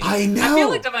movie. I know. I feel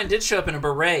like Divine did show up in a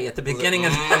beret at the beginning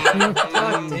of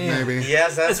the... Maybe.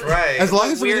 Yes, that's right. As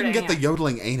long as we Weird didn't get the ant.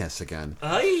 yodeling anus again.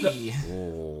 Ay.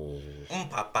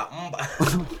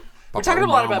 Mm-pa-pa. We're talking a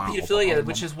lot about pedophilia,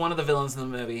 which is one of the villains in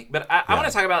the movie. But I want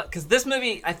to talk about, because this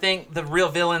movie, I think the real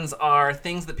villains are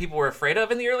things that people were afraid of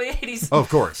in the early 80s. Oh, of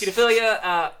course.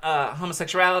 Pedophilia,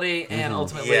 homosexuality, and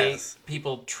ultimately Yes.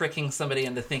 people tricking somebody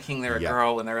into thinking they're a Yeah.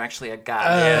 girl when they're actually a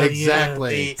guy.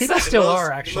 Exactly. People The still most-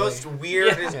 are, actually. The most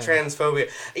weird is transphobia.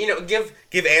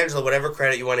 Give Angela whatever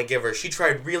credit you want to give her. She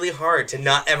tried really hard to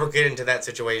not ever get into that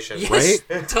situation. Yes,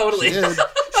 Right? totally. Did.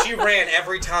 She ran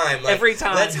every time. Like, Every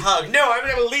time. Let's hug. No, I'm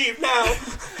gonna leave now.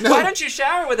 Why don't you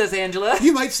shower with us, Angela?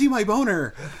 You might see my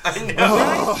boner. I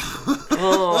know.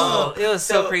 Oh, it was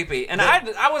so So, creepy, and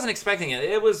I wasn't expecting it.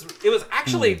 It was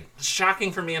actually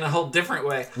shocking for me in a whole different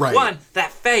way. Right. One,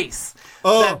 that face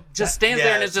Oh. that just stands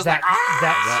there and is just that, like, ah!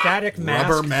 that static mask.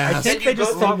 rubber mask. I think If they you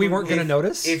just go thought we through- weren't going to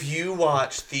notice. If you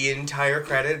watch the entire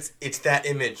credits, it's that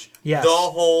image. Yes. The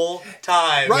whole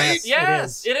time. Right?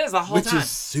 Yes, it is the whole Which time. is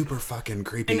super fucking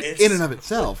creepy And it's- in and of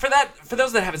itself. For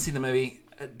those that haven't seen the movie,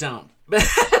 don't.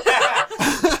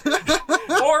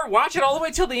 Or watch it all the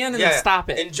way till the end and then stop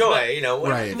it. Enjoy.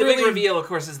 Right. The big reveal, of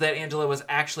course, is that Angela was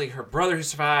actually her brother who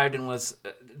survived and was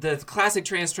the classic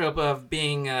trans trope of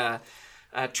being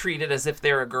treated as if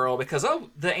they're a girl because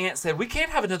the aunt said we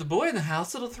can't have another boy in the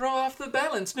house, it'll throw off the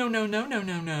balance. No.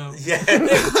 Yeah.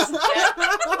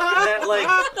 That, like,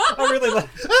 I really like.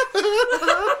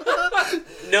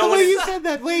 no The one way is, you said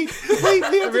that, wait,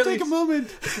 we have to take a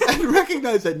moment and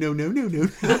recognize that. No.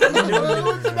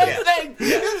 It's the best thing.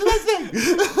 It's the best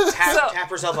thing. tap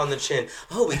herself on the chin.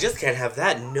 Oh, we just can't have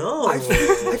that. No. I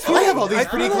have all these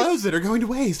pretty clothes that are going to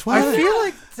waste. Why I not? feel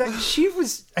like that she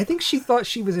was. I think she thought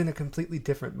she was in a completely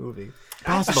different movie.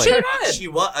 Possibly. She did.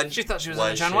 She She thought she was in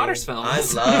a John she? Waters film. I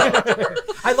love her.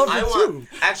 I love her I too. want,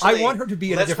 actually, I want her to be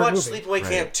in a let's different watch movie. Sleepaway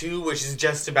Camp 2, which is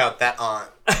just about that aunt.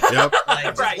 Yep. Like,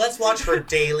 just Right. let's watch her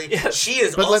daily. She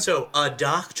is But let's- also a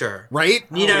doctor. Right?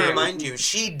 Need I remind you,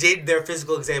 she did their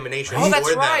physical examination Oh, that's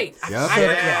for right. them. Yep.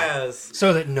 Yes.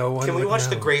 So that no one. Can we would watch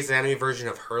the know. Grey's Anatomy version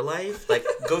of her life? Like,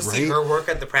 go see Right. her work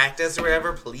at the practice or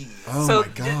whatever, please. Oh So my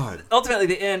god. ultimately,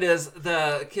 the end is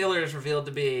the killer is revealed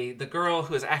to be the girl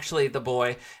who is actually the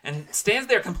boy, and stands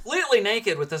there completely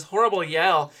naked with this horrible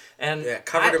yell and Yeah,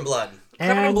 covered in blood.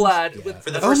 covered in And- blood. yeah. With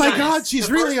For the Oh first my time. God, she's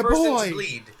The really first a person boy. to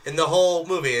bleed in the whole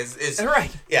movie is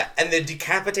Right. Yeah, and the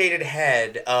decapitated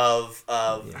head of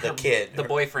the kid, the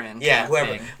boyfriend. yeah, kind of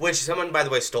whoever. thing. Which someone, by the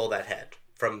way, stole that head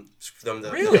from the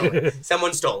Really? villain.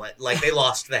 Someone stole it. Like they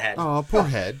lost the head. Oh, poor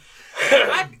head.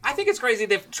 I think it's crazy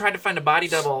they've tried to find a body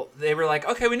double. They were like,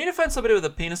 okay, we need to find somebody with a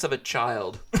penis of a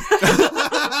child.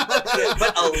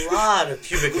 But a lot of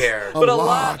pubic hair. But a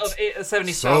lot. lot of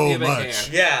 70s So style pubic much.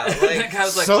 hair. Yeah, That like guy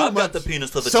was like, So I've much- got the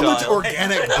penis of a So child. much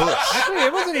organic bush. Actually,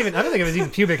 it wasn't even. I don't think it was even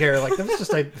pubic hair. Like that was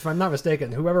just. If I'm not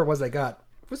mistaken, whoever it was they got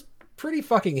was pretty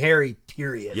fucking hairy.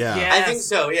 Period. Yeah. Yeah. I think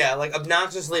so. Yeah, like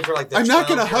obnoxiously for like the. I'm not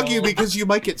going to hug you 12-year-old. because you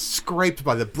might get scraped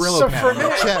by the Brillo So pad for a on your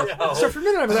minute, chest. so for a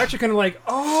minute, I was actually kind of like,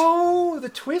 "Oh, the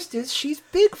twist is she's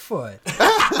Bigfoot."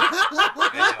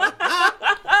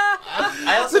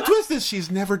 I also The twist is she's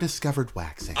never discovered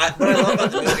waxing. what I love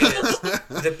about the movie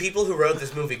is the people who wrote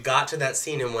this movie got to that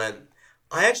scene and went,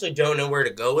 I actually don't know where to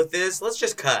go with this. Let's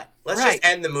just cut. Let's Right. just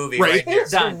end the movie Right. right here.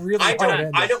 It's a Done. really I hard don't.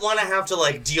 ending. I don't want to have to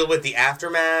like deal with the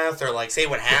aftermath or like say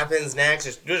what happens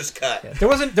next. Just cut. There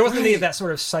wasn't any of that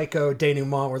sort of psycho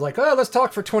denouement where like, oh, let's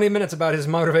talk for 20 minutes about his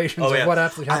motivations Oh, or yeah. what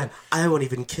actually happened. I won't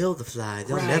even kill the fly.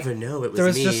 They'll Right. never know it was, There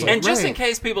was me. just, like- And just in Right.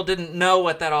 case people didn't know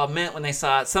what that all meant when they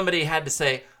saw it, somebody had to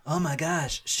say, "Oh my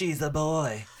gosh, she's a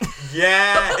boy."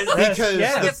 yes. because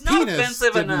Yeah. the It's not penis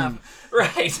offensive didn't, enough,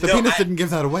 right? The No, penis I- didn't give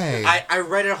that away. I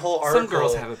read a whole article. Some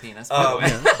girls have a penis. By the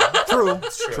way. True.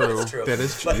 True. It's true. That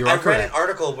is true. But You I are read correct. an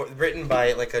article written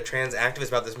by like a trans activist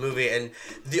about this movie, and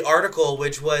the article,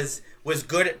 which was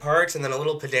good at parts and then a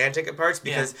little pedantic at parts,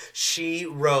 because she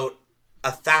wrote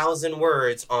 1,000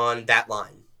 words on that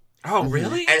line. Oh,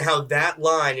 really? And how that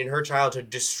line in her childhood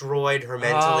destroyed her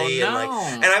mentally, Oh, and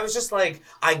no. and I was just like,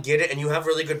 I get it, and you have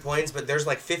really good points, but there's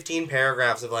like 15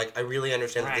 paragraphs of like, I really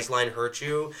understand that Right. this line hurt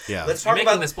you. Yeah. Let's You're talk making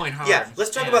about this point hard. Yeah, let's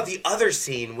talk Yeah. about the other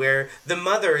scene where the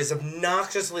mother is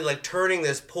obnoxiously like turning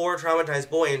this poor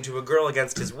traumatized boy into a girl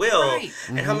against his will, Right.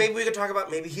 and how maybe we could talk about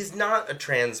maybe he's not a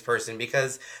trans person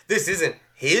because this isn't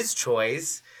his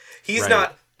choice. He's Right.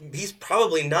 not. He's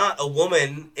probably not a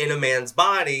woman in a man's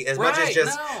body as much as Right,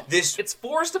 just no. this. It's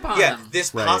forced upon Yeah, them.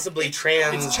 this Right. possibly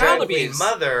trans It's child drag queen abuse.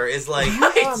 mother is like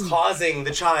causing the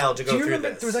child to go Do you through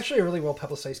remember? this. There was actually a really well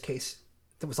publicized case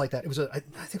that was like that. It was I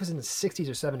think it was in the 60s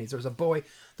or 70s. There was a boy.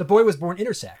 The boy was born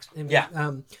intersex. And, Yeah.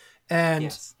 and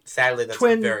Yes. Sadly, that's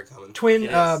twin, very common. twin,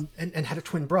 It is. and had a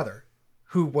twin brother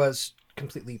who was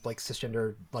completely like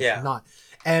cisgender, like Yeah. not.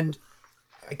 And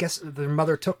I guess their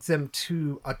mother took them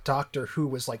to a doctor who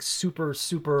was like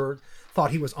super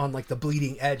thought he was on like the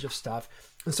bleeding edge of stuff.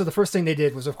 And so the first thing they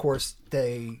did was, of course,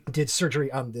 they did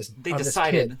surgery on this. They on this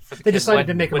decided. kid. For the They kid decided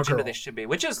to make him a which gender girl. they should be,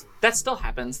 that still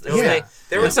happens. Yeah.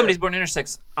 When somebody's born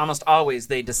intersex, almost always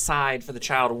they decide for the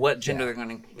child what gender they're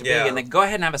going to be, Yeah. and they go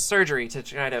ahead and have a surgery to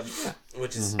try to.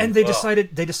 Which is And they well,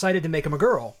 decided to make him a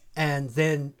girl, and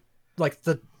then like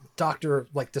the doctor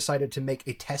like decided to make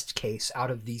a test case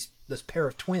out of this pair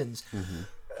of twins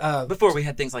Before we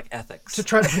had things like ethics. to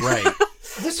try to Right.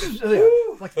 This is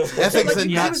like Ethics and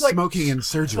he not was, like- smoking and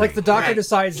surgery. like the doctor Right.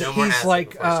 decides No that more he's acid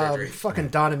like before surgery. fucking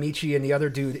Don Amici and the other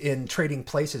dude in Trading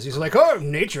Places. He's like, oh,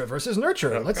 nature versus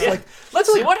nurture. Let's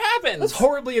Let's see what happens. let's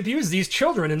horribly abuse these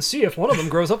children and see if one of them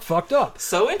grows up fucked up.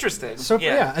 So interesting. So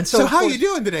yeah, and so, so of how course- you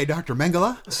doing today, Dr.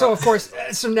 Mengele? So of course,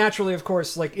 so naturally, of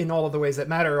course, like in all of the ways that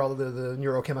matter, all of the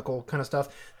neurochemical kind of stuff,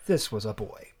 this was a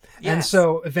boy. And Yes.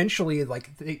 so eventually, like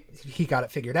he got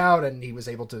it figured out, and he was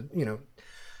able to,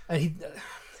 and he.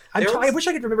 I wish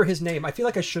I could remember his name. I feel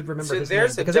like I should remember his name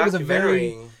there's a because it was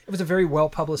documentary. a very well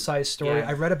publicized story. Yeah.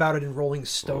 I read about it in Rolling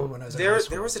Stone when I was in high school.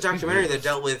 There was a documentary that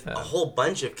dealt with a whole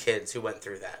bunch of kids who went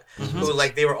through that. Who,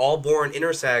 like, they were all born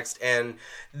intersexed, and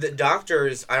the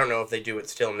doctors, I don't know if they do it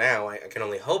still now, I can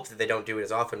only hope that they don't do it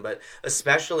as often, but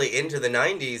especially into the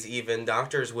 90s even,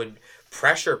 doctors would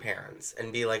pressure parents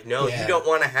and be like, no, you don't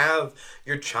want to have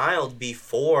your child be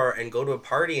 4 and go to a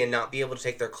party and not be able to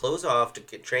take their clothes off to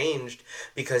get changed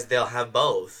because they'll have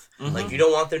both. Like, you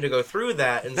don't want them to go through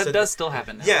that. And That so does still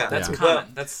happen now. Yeah. That's Yeah. common. Well,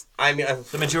 That's I mean,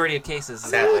 the majority of cases.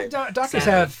 Sadly. Doctors Sadly.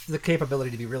 have the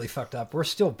capability to be really fucked up. We're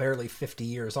still barely 50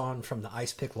 years on from the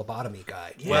ice pick lobotomy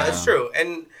guy. Well, it's true,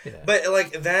 and but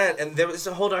like that, and there was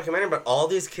a whole documentary about all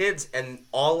these kids, and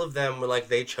all of them were like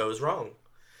they chose wrong,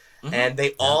 and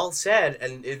they all said,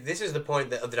 and this is the point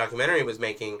that the documentary was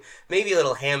making, maybe a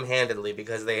little ham-handedly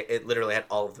because it literally had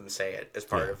all of them say it as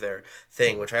part of their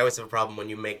thing, which I always have a problem when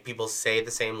you make people say the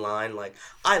same line, like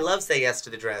I love say yes to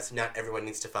the dress. Not everyone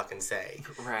needs to fucking say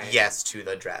yes to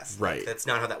the dress. Right. Like, that's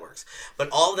not how that works. But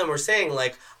all of them were saying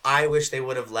like I wish they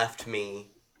would have left me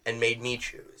and made me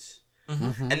choose.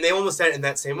 And they almost said it in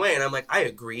that same way. And I'm like, I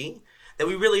agree that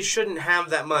we really shouldn't have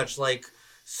that much. Like,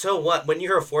 so what? When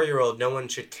you're a 4-year-old, no one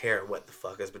should care what the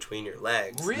fuck is between your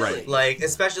legs. Really? Right. Like,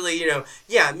 especially,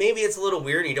 maybe it's a little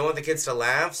weird and you don't want the kids to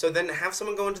laugh, so then have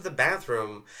someone go into the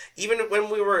bathroom. Even when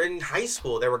we were in high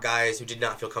school, there were guys who did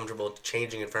not feel comfortable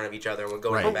changing in front of each other and would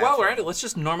go into the But bathroom. while we're at it, let's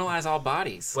just normalize all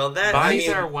bodies. Well, bodies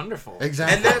are wonderful.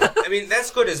 Exactly. And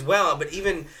that's good as well, but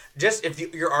even just if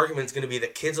your argument's going to be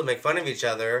that kids will make fun of each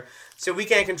other, so we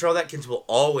can't control that. Kids will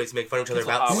always make fun of each other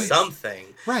about something.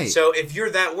 Right. So if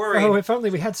you're that worried... Oh, if only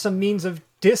we had some means of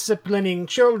disciplining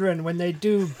children when they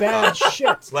do bad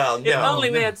shit. Well, no. If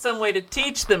only we had some way to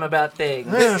teach them about things.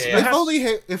 Yes, Yeah.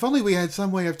 If only we had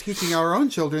some way of teaching our own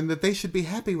children that they should be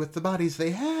happy with the bodies they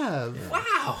have.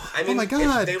 Wow. I mean, my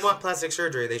God. if they want plastic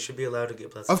surgery, they should be allowed to get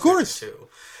plastic Of course. surgery, too.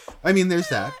 I mean, there's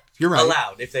that. You're right.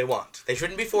 Allowed, if they want. They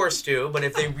shouldn't be forced to, but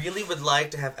if they really would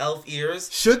like to have elf ears,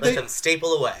 Should let they- them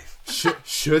staple away.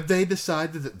 Should they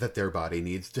decide that their body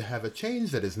needs to have a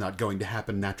change that is not going to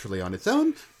happen naturally on its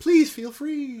own, please feel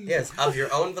free. Yes, of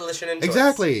your own volition and choice.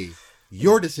 Exactly.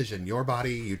 Your decision, your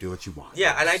body, you do what you want.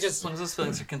 Yeah, and I As just... long as those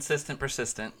feelings are consistent,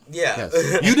 persistent. Yeah.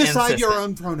 Yes. You decide your Insistent.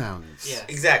 own pronouns. Yeah.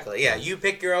 Exactly. Yeah, you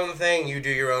pick your own thing. You do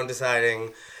your own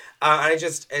deciding.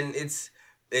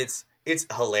 It's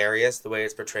hilarious the way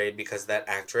it's portrayed because that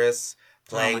actress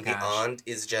playing the gosh. aunt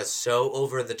is just so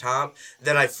over the top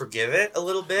that I forgive it a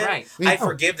little bit. Right. I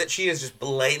forgive that she is just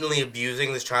blatantly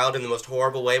abusing this child in the most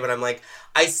horrible way, but I'm like,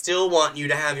 I still want you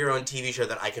to have your own TV show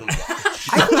that I can watch.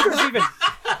 I think there's even.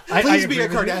 Please I be a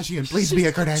agree with you. Kardashian. Please be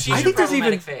a Kardashian. I think there's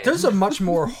even problematic fan. there's a much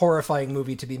more horrifying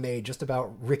movie to be made just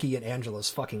about Ricky and Angela's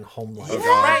fucking home life.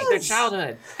 Right, their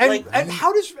childhood. And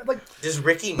how does Does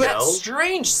Ricky That know?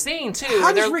 strange scene, too. how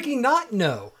where does they're- Ricky not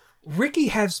know? Ricky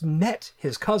has met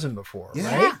his cousin before,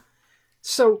 Yeah. right?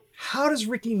 So how does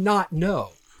Ricky not know?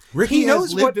 Ricky He has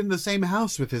knows lived what- in the same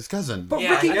house with his cousin. But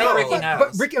Yeah, Ricky, I think Ricky knows.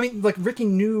 But Ricky, I mean, like Ricky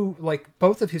knew like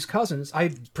both of his cousins.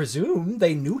 I presume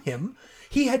they knew him.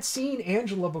 He had seen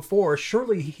Angela before.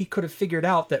 Surely he could have figured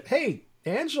out that hey,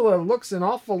 Angela looks an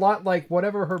awful lot like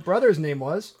whatever her brother's name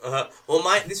was. Well,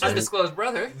 this was Undisclosed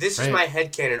brother. This is my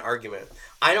headcanon argument.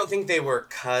 I don't think they were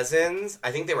cousins.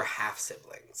 I think they were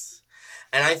half-siblings.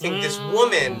 And I think this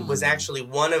woman was actually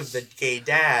one of the gay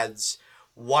dad's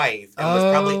wife and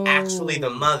was probably actually the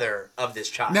mother of this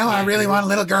child. No, I really want a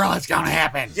little girl. It's gonna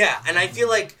happen. Yeah, and I feel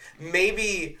like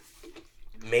maybe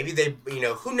they,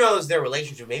 who knows their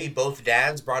relationship. Maybe both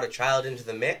dads brought a child into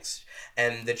the mix,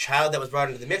 and the child that was brought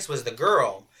into the mix was the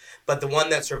girl, but the one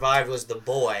that survived was the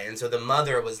boy. And so the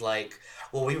mother was like,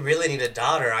 well, we really need a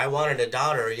daughter. I wanted a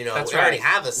daughter. That's we right. already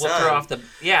have a son. We'll throw off the...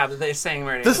 Yeah, but they're saying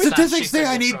we're... The statistics say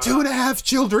I need 2.5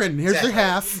 children. Here's your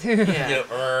half. Yeah.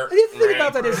 The thing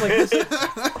about that is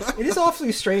like it is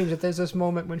awfully strange that there's this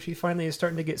moment when she finally is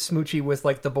starting to get smoochy with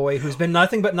like the boy who's been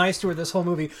nothing but nice to her this whole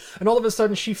movie, and all of a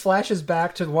sudden she flashes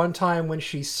back to one time when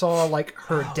she saw like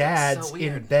her dad's so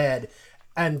in weird. bed,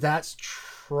 and that's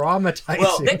traumatizing.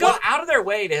 Well, They go out of their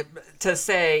way to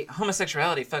say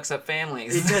homosexuality fucks up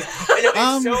families. It does. I know,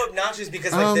 it's so obnoxious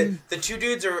because the two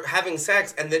dudes are having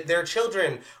sex and their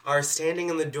children are standing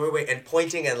in the doorway and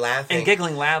pointing and laughing. And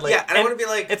giggling loudly. Yeah, and I want to be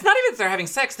like... It's not even that they're having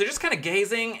sex. They're just kind of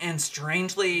gazing and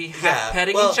strangely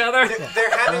petting well, each other.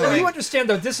 They're having You like... understand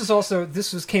though,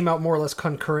 this came out more or less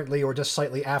concurrently or just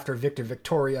slightly after Victor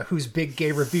Victoria, whose big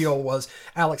gay reveal was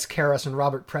Alex Karras and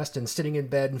Robert Preston sitting in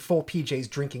bed in full PJs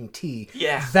drinking tea.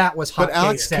 Yeah. That was hot But gay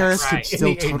Alex sex Karras could Right. still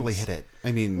in the totally 80s. hit it.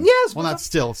 I mean, Yes, well, but- not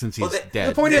still since he's dead.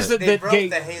 the point is that they broke gay-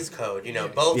 the Hays Code. You know,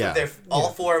 both Yeah. of their,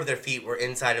 all four of their feet were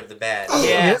inside of the bed.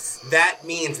 Yes. That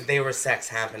means that they were sex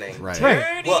happening. Right.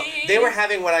 Right. Well, they were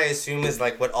having what I assume is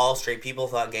like what all straight people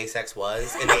thought gay sex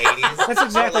was in the 80s. That's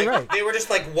exactly Like, right. They were just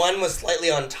like one was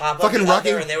slightly on top of Fucking the Rocky-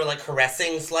 other, and they were like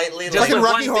caressing slightly. Just like, Fucking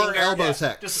with Rocky one Horror finger, elbow yeah.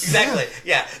 sex. exactly.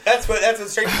 Yeah, that's what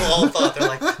straight people all thought. They're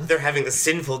like they're having the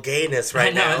sinful gayness I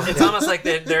right know. now. It's almost like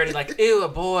they're already like, ew, a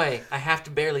boy. I have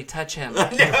to barely touch him.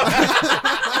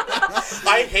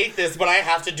 I hate this, but I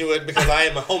have to do it because I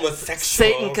am a homosexual.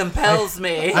 Satan compels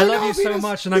me. I love you so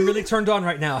much, and I'm really turned on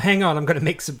right now. Hang on, I'm going to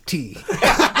make some tea.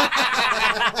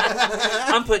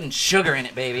 I'm putting sugar in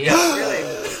it, baby.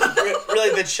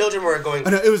 really, the children were going. Oh,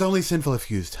 no, it was only sinful if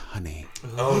used honey.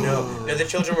 Oh no! No, the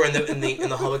children were in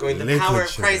the hallway going. The Liquid power of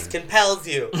sugar. Christ compels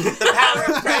you. The power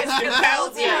of Christ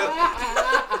compels you.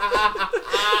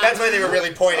 That's why they were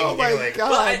really pointing. Oh and my giggling. god!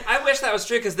 Well, I wish that was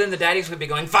true because then the daddies would be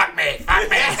going, fuck me, fuck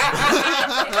me.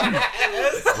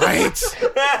 Right.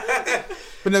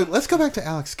 But no, let's go back to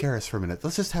Alex Karras for a minute.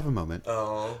 Let's just have a moment.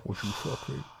 Oh,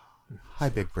 Hi,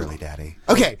 big burly daddy.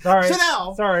 Okay, Sorry. so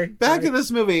now Sorry. back to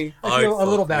this movie. I feel a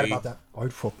little fuck bad me. about that.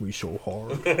 I'd fuck me so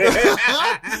hard.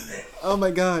 Oh my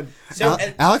god! So,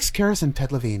 and- Alex Karras and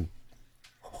Ted Levine.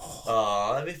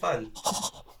 oh, that'd be fun.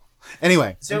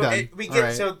 Anyway, So I'm done. we All get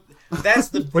right. so that's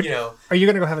the What- you know Are you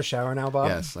going to go have a shower now, Bob?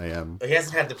 Yes, I am. he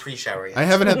hasn't had the pre-shower yet. I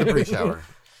haven't had the pre-shower.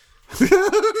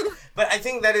 But I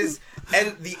think that is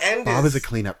and the end Bob is a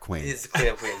cleanup queen. is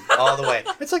cleanup queen all the way.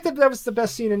 It's like that was the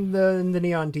best scene in the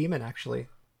Neon Demon. Actually,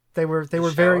 they were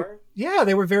very shower?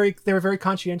 they were very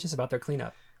conscientious about their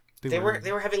cleanup, They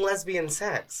were having lesbian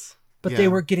sex. but Yeah. they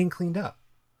were getting cleaned up.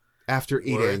 after Were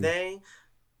eating. they?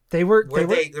 They were Were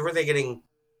they getting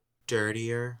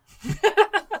dirtier?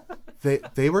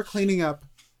 They were cleaning up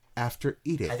after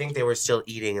eating. I think they were still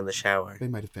eating in the shower. They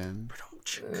might have been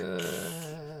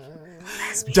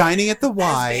dining at the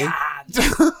Y.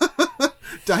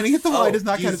 Dining at the Y does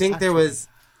not do you kind think of. there was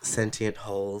sentient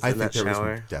holes I in think that there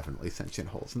shower? was definitely sentient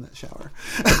holes in that shower.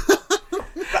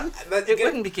 But It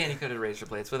wouldn't be Candy Coated Razor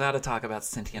Blades without a talk about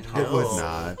sentient It holes. would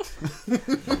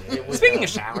not. Speaking of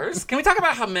showers, can we talk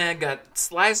about how Meg got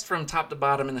sliced from top to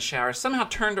bottom in the shower, somehow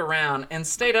turned around and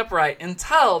stayed upright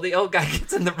until the old guy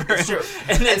gets in the true. room,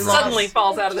 and then And suddenly lost-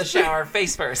 falls out of the shower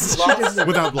face first.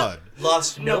 Without blood.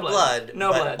 lost no No blood, blood.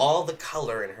 No but blood. all the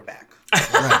color in her back.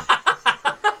 Right.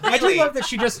 I do Really? love that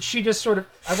she just sort of.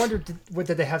 I wondered, did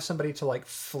they have somebody to like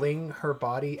fling her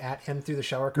body at him through the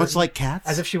shower curtain, Much like cats.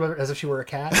 as if she were a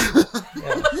cat?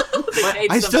 But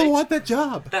I still want that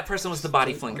job. That person was the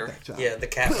body flinger. Yeah, the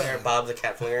cat flinger, Bob the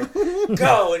cat flinger.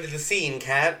 Go into the scene,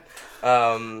 cat.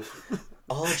 All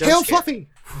jump Hail scares. Fluffy!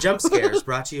 Jump scares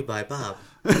brought to you by Bob.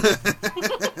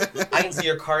 I can see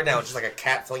your car now, just like a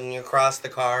cat flinging across the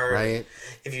car. Right.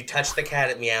 If you touch the cat,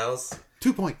 it meows.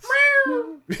 2 points.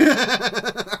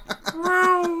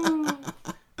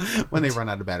 When they run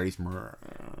out of batteries.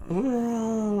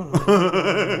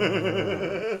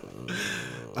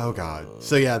 Oh god.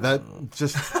 So yeah, that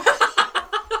just.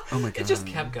 Oh my god. It just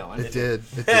kept going. It did.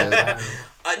 It did.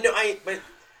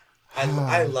 No,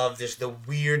 I love this the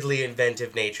weirdly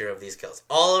inventive nature of these kills.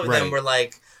 All of them Right. were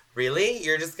like, really?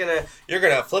 You're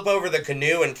gonna flip over the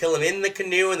canoe and kill him in the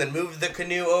canoe and then move the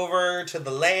canoe over to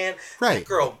the land. Right. That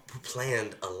girl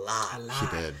planned a lot. She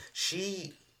did.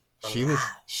 She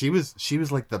She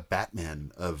was like the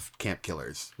Batman of camp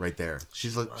killers right there.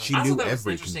 She's like she I knew thought that was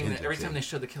every interesting that every time they contingency.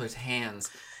 showed the killer's hands,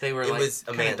 they were It like was a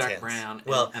kind man's of dark hands. brown.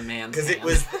 Well, and a man's because it hand.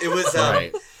 was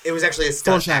Right. it was actually a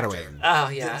stunt Foreshadowing. actor. Oh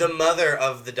yeah. The mother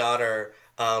of the daughter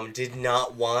did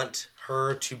not want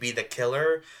her to be the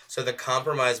killer, so the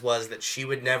compromise was that she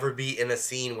would never be in a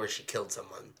scene where she killed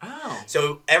someone. Oh.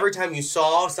 So every time you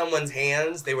saw someone's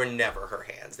hands, they were never her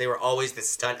hands. They were always the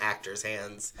stunt actor's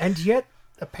hands. And yet,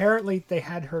 apparently, they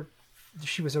had her.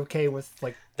 She was okay with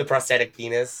like The prosthetic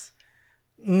penis.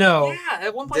 no. Yeah,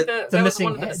 at one point The The that was missing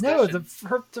one of the head. No, the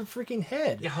discussions. the freaking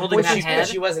head. Yeah, holding Which that is- head.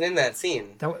 She wasn't in that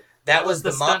scene. That That was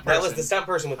the stunt that was person. the stunt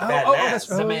person with the Oh, bad oh, mask.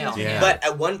 that's- the male. Yeah. But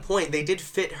at one point, they did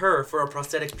fit her for a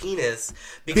prosthetic penis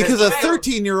Because a Child-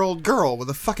 13-year-old girl with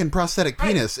a fucking prosthetic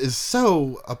penis is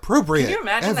so appropriate. Can you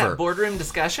imagine ever. that boardroom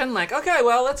discussion? Like, okay,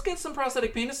 well, let's get some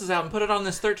prosthetic penises out and put it on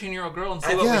this 13-year-old girl and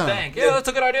see what Yeah. we think. Yeah, that's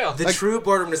a good idea. The true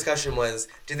boredom discussion was: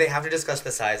 did they have to discuss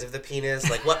the size of the penis?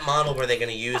 Like, what model were they going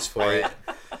to use for it?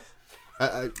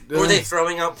 Were they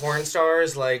throwing out porn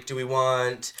stars? Like, do we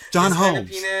want John this kind of Holmes.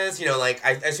 penis? You know, like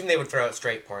I assume they would throw out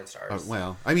straight porn stars.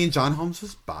 well, I mean, John Holmes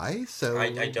was bi, so I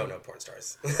don't know porn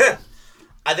stars.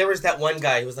 There was that one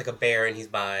guy who was like a bear and he's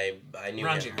bi. I knew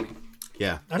Ron him. Jeremy.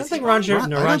 Yeah. I don't think Ron Jeremy's I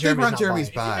don't think Ron not Jeremy's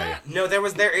bi. bi. No,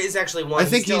 there is actually one. I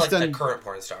think still he's like done- a current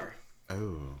porn star.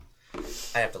 Oh,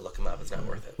 I have to look him up. It's not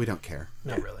worth it. we don't care.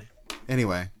 Not really.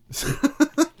 Anyway.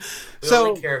 We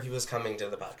only care if he was coming to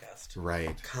the podcast.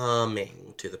 Right.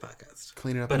 Coming to the podcast.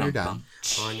 Clean it up when you're done.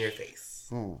 On your face.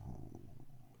 Oh.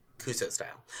 Kuso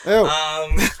style.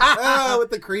 Oh. Oh, with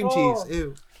the cream Oh. cheese.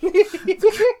 Ew.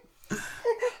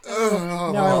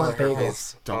 Now I want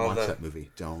bagels. Don't All watch the- that movie.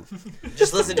 Don't.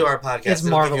 Just listen to our podcast. It's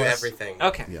It'll marvelous. give you everything.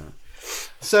 Okay. Yeah.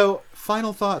 So,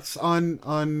 final thoughts on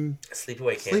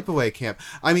Sleepaway Camp. Sleepaway Camp.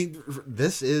 I mean,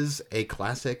 this is a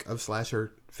classic of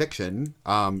slasher fiction.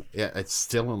 Yeah, it's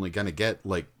still only gonna get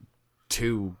like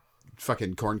 2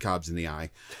 fucking corn cobs in the eye,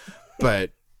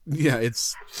 but yeah,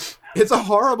 it's a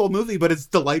horrible movie, but it's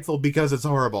delightful because it's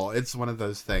horrible. It's one of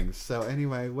those things. So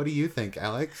anyway, what do you think,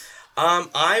 Alex?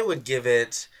 I would give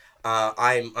it.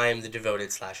 I'm the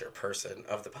devoted slasher person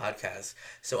of the podcast,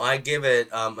 so I give it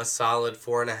a solid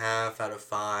 4.5 out of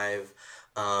 5.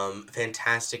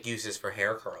 Fantastic uses for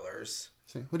hair curlers.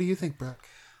 So, what do you think, Brooke?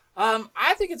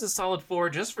 I think it's a solid 4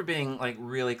 just for being like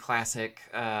really classic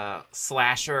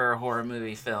slasher or horror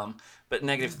movie film, but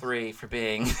 -3 for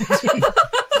being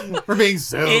For being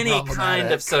so any problematic.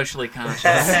 kind of socially conscious.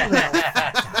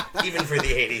 Even for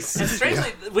the 80s. And strangely,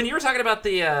 when you were talking about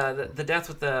the death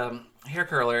with the hair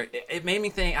curler, it made me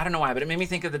think, I don't know why, but it made me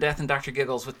think of the death in Dr.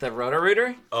 Giggles with the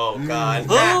Roto-Rooter. Oh, God.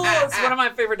 Oh, it's one of my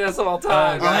favorite deaths of all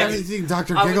time. I haven't seen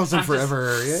Dr. Giggles in I'm just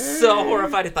forever. Yeah. so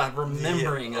horrified at the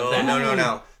remembering of Oh, that.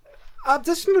 no.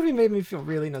 This movie made me feel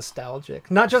really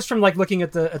nostalgic, not just from like looking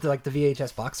at the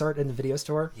VHS box art in the video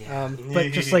store,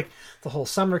 but just like the whole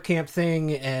summer camp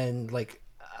thing and like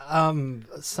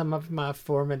some of my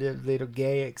formative little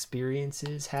gay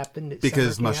experiences happened at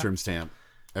Because summer camp. mushroom stamp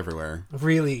everywhere.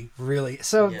 Really.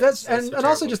 So Yes, that's that's and so also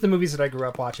terrible. just the movies that I grew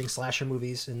up watching, slasher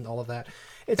movies and all of that.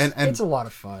 It's And- it's a lot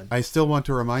of fun. I still want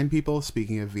to remind people,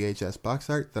 speaking of VHS box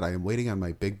art, that I am waiting on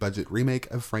my big budget remake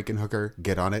of Frankenhooker.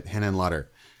 Get on it, Hen and Lauder.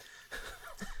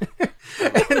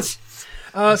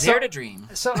 Dare to dream.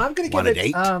 So I'm gonna give Want a it.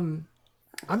 date?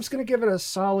 I'm just gonna give it a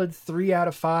solid 3 out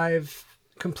of 5.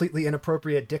 Completely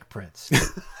inappropriate dick prints.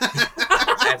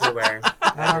 Everywhere.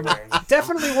 Everywhere.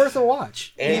 Definitely worth a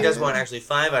watch. And he does want actually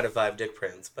 5 out of 5 dick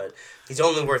prints, but he's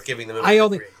only worth giving the movie a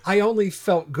 3. I only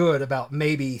felt good about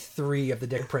maybe 3 of the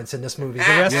dick prints in this movie. The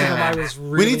rest of them I was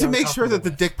really we need to make sure that the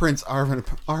uncomfortable dick prints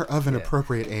are of an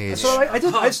appropriate age. with. So I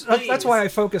did. please. That's why I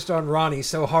focused on Ronnie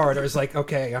so hard. I was like,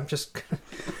 okay, I'm just.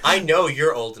 I know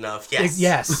you're old enough. Yes.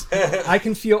 Yes, I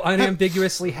can feel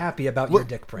unambiguously happy about your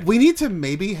dick print. We need to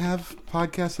maybe have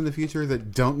podcasts in the future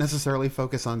that don't necessarily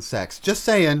focus on sex. Just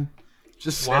saying.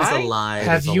 Just Why? That's a lie.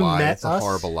 Have It's a you lie. met It's a us?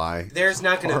 horrible lie. There's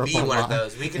not going to be Horrible one of lie.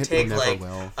 those. We could It take never like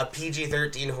will. a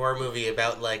PG-13 horror movie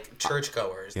about like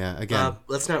churchgoers. Yeah, again.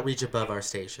 Let's not reach above our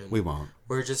station. We won't.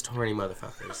 We're just horny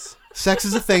motherfuckers. Sex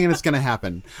is a thing and it's going to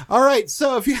happen. All right,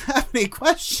 so if you have any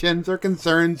questions or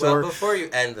concerns Well, or... before you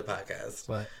end the podcast,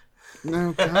 But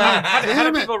Oh, God How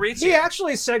damn do it. people reach he you?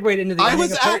 actually segued into the. I ending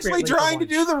was actually appropriately for trying to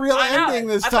once. do the real I know. ending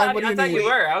this I time. thought- What do you I thought need? you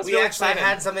were. I was we really actually excited.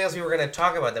 had something else we were going to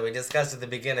talk about that we discussed at the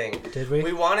beginning. Did we?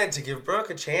 We wanted to give Brooke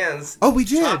a chance Oh, we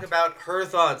to did. talk about her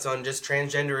thoughts on just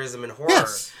transgenderism and horror.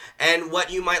 Yes. And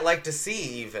what you might like to see,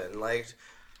 even. Like,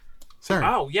 Sorry.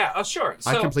 Oh, yeah. Oh, sure.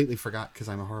 So, I completely forgot because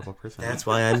I'm a horrible person. that's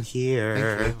why I'm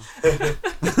here.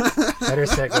 Better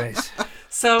segues.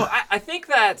 So I think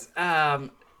that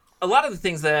a lot of the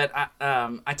things that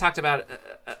I talked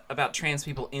about trans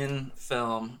people in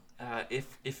film,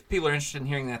 if people are interested in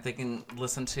hearing that, they can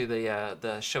listen to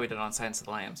the show we did on Silence of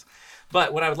the Lambs.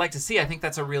 But what I would like to see, I think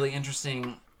that's a really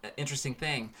interesting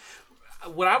thing.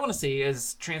 What I want to see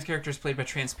is trans characters played by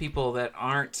trans people that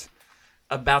aren't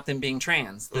about them being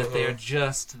trans, that they're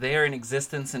just there in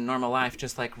existence in normal life,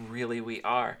 just like really we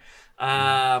are.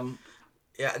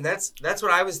 Yeah, and that's what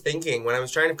I was thinking when I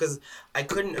was trying to, because I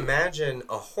couldn't imagine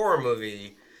a horror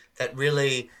movie that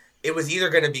really, it was either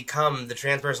going to become the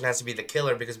trans person has to be the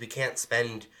killer because we can't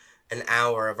spend an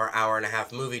hour of our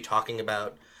hour-and-a-half movie talking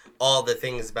about all the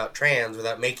things about trans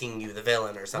without making you the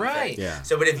villain or something. Right. Yeah.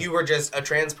 So, but if you were just a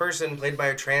trans person played by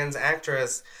a trans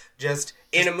actress, just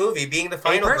in a movie, being the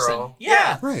final person. girl.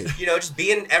 Yeah. Right. You know, just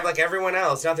being like everyone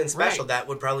else, nothing special, Right. that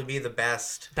would probably be the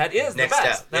best. That is next the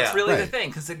best. step. That's Yeah. really the Right. thing,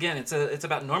 because again, it's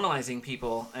about normalizing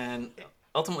people, and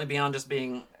ultimately beyond just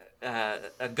being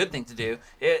a good thing to do,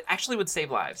 it actually would save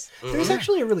lives. There's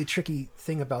actually a really tricky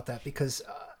thing about that because,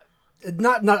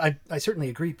 I certainly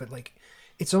agree, but like,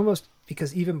 it's almost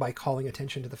because even by calling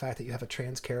attention to the fact that you have a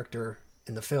trans character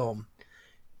in the film,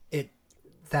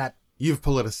 You've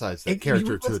politicized that It-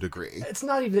 character you- to a degree. it's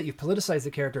not even that you've politicized the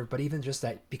character, but even just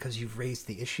that because you've raised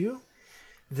the issue,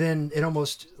 then it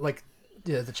almost like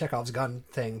the Chekhov's gun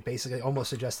thing basically almost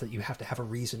suggests that you have to have a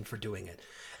reason for doing it.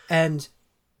 And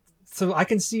so I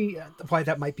can see why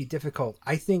that might be difficult.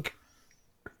 I think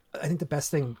the best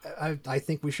thing, I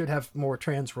think we should have more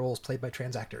trans roles played by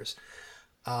trans actors.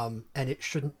 And it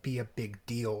shouldn't be a big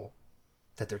deal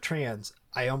that they're trans.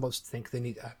 I almost think they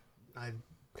need,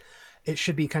 it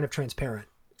should be kind of transparent.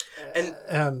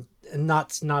 And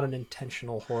not an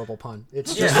intentional horrible pun.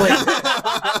 It's just like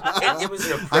it was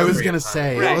an appropriate I was gonna pun.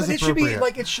 say Right. it was it should be appropriate.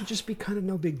 like it should just be kind of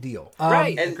no big deal.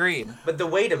 Right. And- Agreed. But the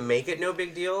way to make it no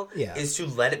big deal Yeah. is to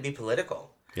let it be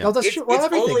political. Yeah. No, that's It's, true. Well, it's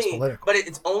everything's only, political. but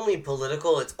it's only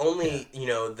political. It's only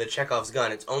the Chekhov's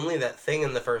gun. It's only that thing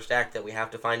in the first act that we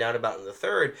have to find out about in the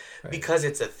third because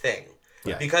it's a thing.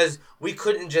 Yeah. Because we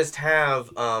couldn't just have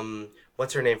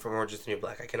what's her name from Orange Is the New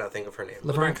Black? I cannot think of her name.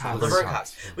 Laverne Cox. Laverne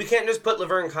Cox. We can't just put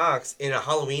Laverne Cox in a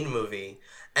Halloween movie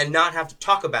and not have to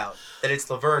talk about that it's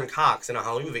Laverne Cox in a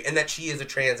Halloween movie and that she is a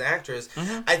trans actress.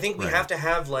 I think we have to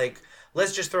have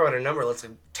let's just throw out a number. Let's say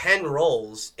 10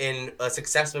 roles in a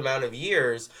successive amount of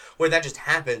years where that just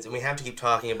happens and we have to keep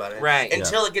talking about it Right.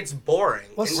 until it gets boring.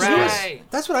 Well, And see, Right.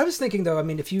 that's what I was thinking, though. I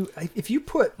mean, if you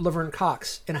put Laverne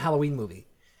Cox in a Halloween movie,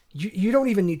 you don't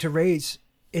even need to raise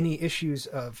any issues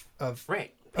of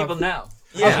Right. People know.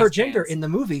 of her She's gender trans. in the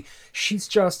movie. She's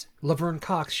just Laverne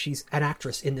Cox. She's an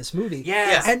actress in this movie.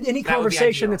 Yes. And any That would be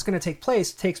conversation ideal. that's going to take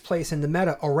place takes place in the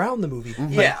meta around the movie.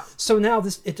 Yeah. So now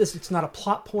it's not a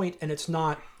plot point and it's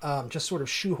not just sort of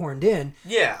shoehorned in.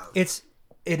 Yeah. It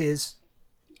is,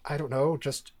 I don't know,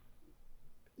 just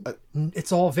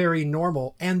it's all very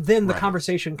normal, and then the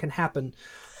conversation can happen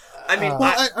I mean,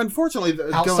 Well, unfortunately,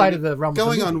 outside of the realm.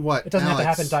 going of the movie. on what it doesn't Alex,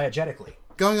 have to happen diegetically.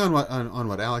 Going on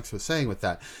what Alex was saying with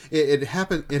that, it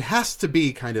happened. It has to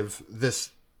be kind of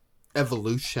this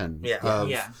evolution Yeah. of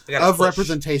Yeah. We gotta of push.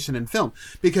 representation in film,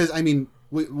 because I mean.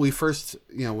 We first,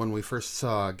 when we first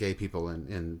saw gay people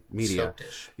in media,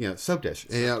 Soap Dish.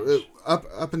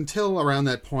 Up until around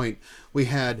that point, we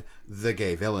had the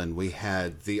gay villain. We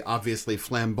had the obviously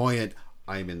flamboyant,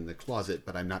 I'm in the closet,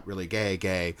 but I'm not really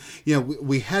gay.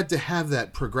 We had to have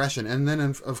that progression. And then,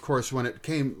 of course, when it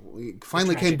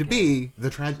finally came to be the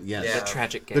tragic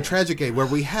Tragic gay. the tragic gay, where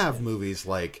we have movies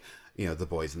like, The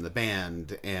Boys in the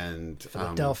Band and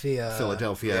Philadelphia,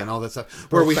 and all that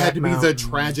stuff, where we had to be the Mountain.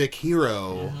 tragic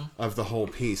hero of the whole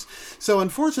piece. So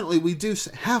unfortunately, we do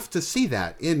have to see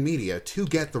that in media to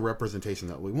get the representation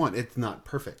that we want. It's not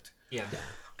perfect. Yeah.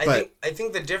 I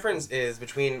think the difference is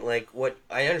between what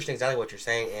I understand exactly what you're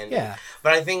saying, Andy. Yeah.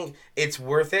 But I think it's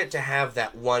worth it to have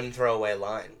that one throwaway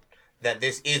line that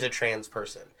this is a trans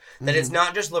person. That it's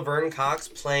not just Laverne Cox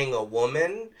playing a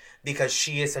woman because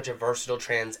she is such a versatile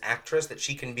trans actress that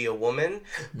she can be a woman,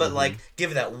 but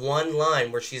give that one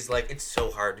line where she's like, it's so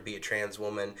hard to be a trans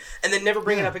woman, and then never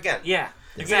bring it up again. Yeah.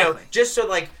 Exactly. Just so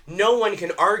no one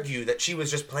can argue that she was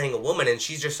just playing a woman and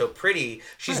she's just so pretty,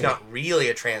 she's not really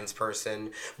a trans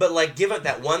person. But give it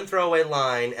that one throwaway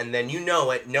line and then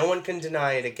it, no one can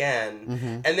deny it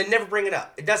again, and then never bring it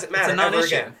up. It doesn't matter a ever non-issue.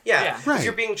 again. Yeah. Yeah. Right. If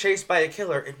you're being chased by a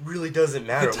killer, it really doesn't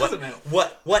matter It doesn't matter.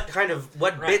 what kind of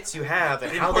bits you have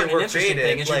and The how they important were and interesting created.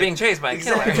 thing is you're being chased by a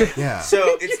exactly. killer. Yeah.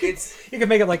 So it's You can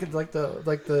make it like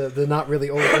the not really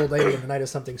old lady in The Night of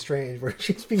Something Strange, where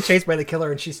she's being chased by the killer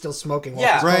and she's still smoking while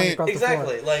she's crawling Right. across the floor.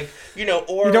 exactly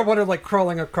or You don't want her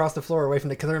crawling across the floor away from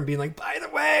the killer and being like, by the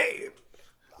way,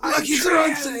 Lucky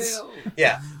trans.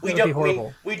 Yeah, we That would don't. be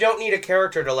horrible. We don't need a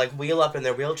character to wheel up in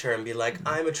their wheelchair and be like,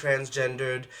 "I'm a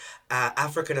transgendered,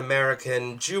 African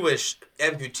American, Jewish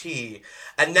amputee,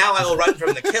 and now I will run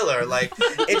from the killer."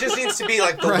 It just needs to be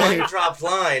the Right. one drop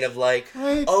line of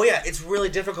 "Oh yeah, it's really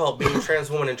difficult being a trans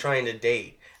woman and trying to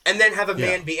date," and then have a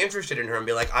man be interested in her and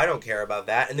be like, "I don't care about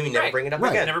that," and then we never Right. bring it up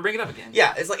Right. again. Never bring it up again.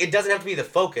 Yeah, it's it doesn't have to be the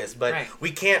focus, but Right. we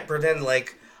can't pretend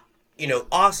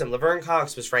awesome, Laverne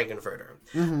Cox was Frankenfurter.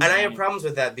 And I have problems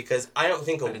with that because I don't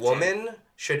think a woman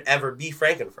should ever be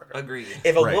Frankenfurter. Agreed.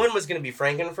 If a Right. woman was going to be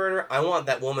Frankenfurter, I want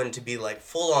that woman to be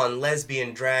full-on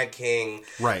lesbian drag king,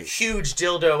 Right. huge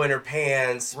dildo in her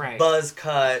pants, Right. buzz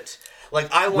cut.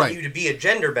 I want Right. you to be a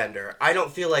gender bender. I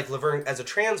don't feel like Laverne, as a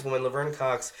trans woman, Laverne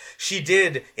Cox, she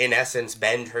did, in essence,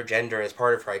 bend her gender as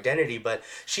part of her identity, but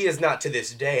she is not to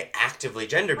this day actively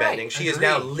gender bending. Right. She is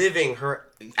now Agreed. living her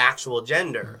actual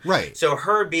gender. Right. So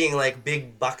her being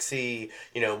big, buxy,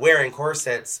 wearing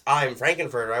corsets, I'm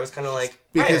Frankenfurter, I was kind of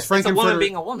Because It's a woman Frankenfurter,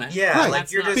 being a woman. Yeah, Right.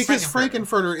 like you're That's just not because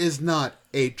Frankenfurter is not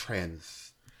a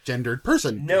transgendered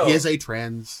person. No. He is a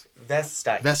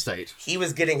transvestite. Vestite. He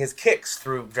was getting his kicks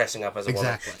through dressing up as a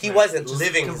Exactly. woman. He wasn't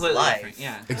living his Completely life. different.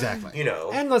 Yeah. Exactly.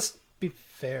 and let's be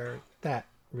fair, that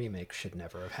remake should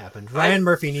never have happened. Ryan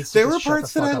Murphy needs to There just were shut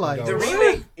parts the fuck that I up and liked. go The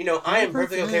away. remake, I am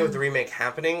perfectly okay with the remake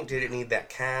happening. Did it need that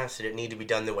cast? Did it need to be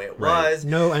done the way it was?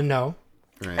 No and no.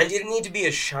 Right. And did it need to be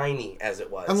as shiny as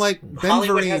it was? I'm like, Ben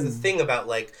Hollywood has a Vereen- thing about,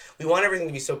 like, we want everything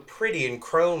to be so pretty and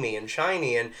chromy and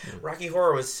shiny, and Rocky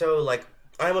Horror was so, like,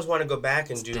 I almost want to go back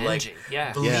and do, like, dingy,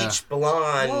 yeah. bleach Yeah.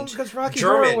 blonde Well, because Rocky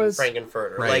German Horror was-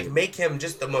 Frankenfurter. Right. Like, make him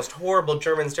just the most horrible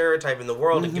German stereotype in the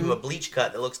world and give him a bleach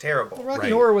cut that looks terrible. Rocky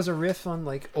Right. Horror was a riff on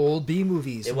like old B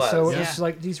movies. It and was, So it yeah. was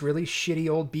like these really shitty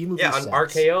old B movies. Yeah, on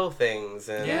RKO things.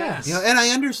 And Yes. You know, and I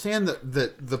understand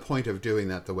that the point of doing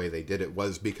that the way they did it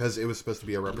was because it was supposed to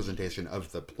be a representation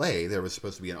of the play. There was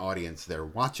supposed to be an audience there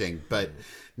watching, but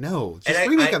no, just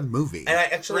And remake a movie. And I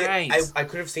actually, Right. I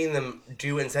could have seen them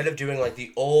do, instead of doing like the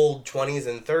old 20s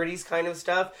and 30s kind of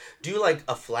stuff, do like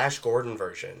a Flash Gordon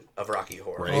version of Rocky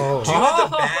Horror. Right. Oh. Do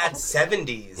the bad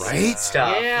 70s Right?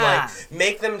 stuff. Yeah. Like,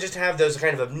 make them just have those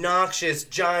kind of obnoxious,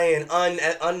 giant,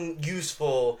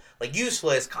 unuseful, like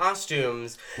useless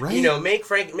costumes. Right. You know,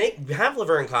 have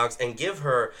Laverne Cox and give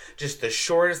her just the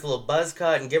shortest little buzz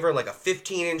cut and give her like a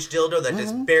 15-inch dildo that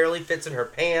just barely fits in her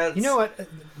pants. You know what?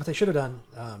 What they should have done?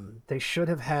 They should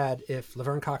have had, if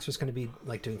Laverne Cox was going to be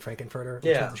like doing Frankenfurter,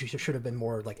 Yeah. she should have been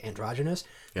more like androgynous.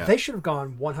 Yeah. They should have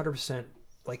gone 100%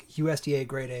 like USDA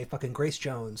grade A, fucking Grace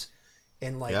Jones,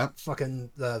 in like Yep.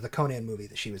 fucking the Conan movie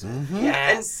that she was in.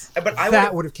 Yes. But I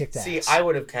That would have kicked ass. See, I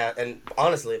would have cast, and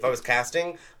honestly, if I was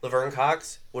casting, Laverne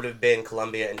Cox would have been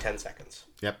Columbia in 10 seconds.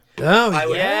 Yep. Oh, I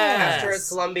would have Yes. cast her as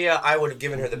Columbia. I would have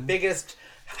given her the biggest,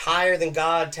 higher than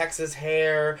God Texas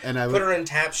hair, And I put would- her in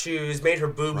tap shoes, made her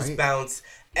boobs Right. bounce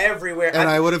everywhere. And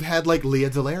I would have had like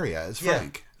Leah Delaria as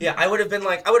Frank. Yeah, I would have been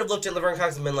like, I would have looked at Laverne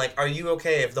Cox and been like, "Are you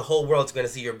okay if the whole world's going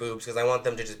to see your boobs? Because I want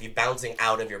them to just be bouncing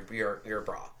out of your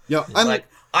bra." Yeah, I'm Like,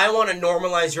 I want to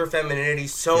normalize your femininity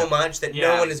so much that no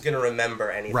Yeah. one is going to remember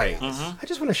anything. right. I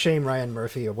just want to shame Ryan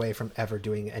Murphy away from ever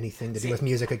doing anything to do with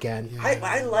music again.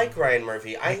 I like Ryan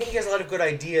Murphy. I think he has a lot of good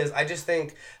ideas. I just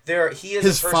think he is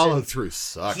His a person. follow through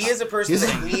sucks. He is a person He's-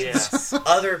 that needs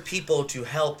other people to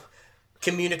help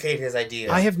communicate his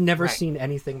ideas. I have never Right. seen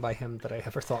anything by him that I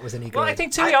ever thought was any good. Well, I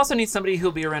think too, he also needs somebody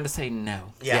who'll be around to say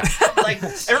no. Yeah. Like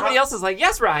Everybody else is like,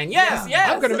 yes, Ryan, yes, Yeah. yes.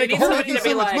 I'm gonna He make a needs whole somebody making to be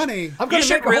so much like, money. I'm going you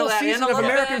to make should a reel whole that in season a of little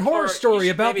American bit, Horror or Story you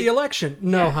should about maybe- the election.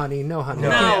 No, honey. No, honey.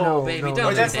 No, baby, don't Or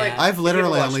do that's that. like- I've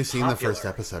literally watched only seen the Popular. first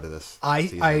episode of this. I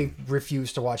season.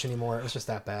 refuse to watch anymore. It was just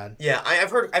that bad. Yeah, I've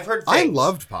heard. I things.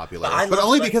 loved Popular, But I but love,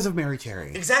 only like- because of Mary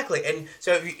Cherry. Exactly. And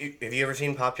so, have you ever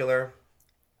seen Popular?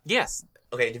 Yes.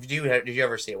 Okay, did you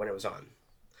ever see it when it was on?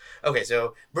 Okay,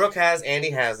 so Brooke has,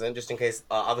 Andy hasn't, just in case,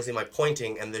 obviously my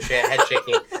pointing and the head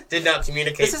shaking did not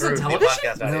communicate This through isn't the television?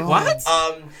 podcast audience.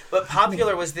 What? But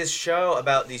Popular was this show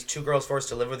about these two girls forced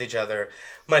to live with each other.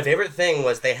 My favorite thing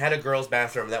was they had a girls'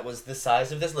 bathroom that was the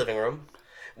size of this living room,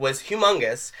 was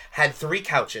humongous, had 3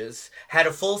 couches, had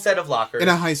a full set of lockers. In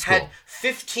a high school. Had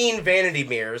 15 vanity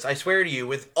mirrors, I swear to you,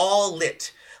 with all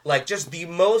lit. Like, just the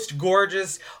most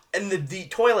gorgeous... And the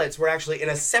toilets were actually in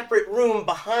a separate room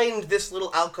behind this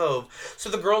little alcove. So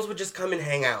the girls would just come and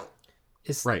hang out.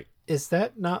 Right. Is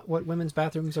that not what women's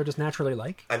bathrooms are just naturally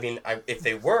like? I mean, if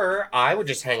they were, I would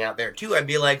just hang out there too. I'd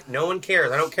be like, no one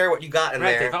cares. I don't care what you got in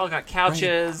Right, there. they've all got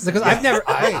couches. Because I've never.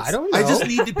 I don't know. I just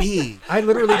need to pee. I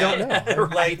literally don't know.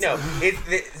 Like, no.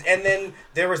 And then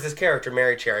there was this character,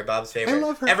 Mary Cherry, Bob's favorite. I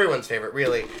love her. Everyone's favorite,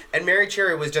 really. And Mary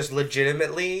Cherry was just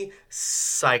legitimately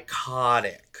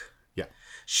psychotic. Yeah.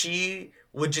 She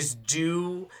would just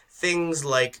do things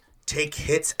like take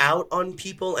hits out on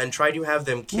people and try to have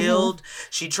them killed.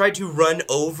 She tried to run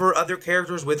over other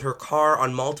characters with her car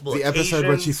on multiple The occasions. episode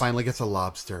where she finally gets a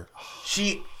lobster.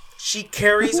 She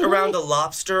carries around a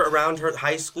lobster around her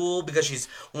high school because she's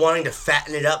wanting to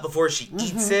fatten it up before she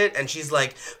eats it, and she's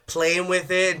like playing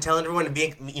with it and telling everyone to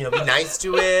be nice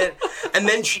to it, and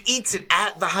then she eats it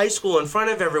at the high school in front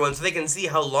of everyone so they can see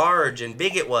how large and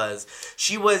big it was.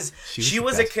 She was the a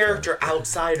best character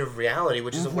outside of reality,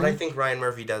 which is what I think Ryan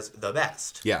Murphy does the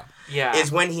best. Yeah. Yeah.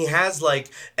 Is when he has like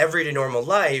everyday normal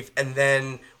life, and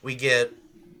then we get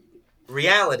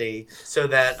reality, so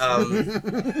that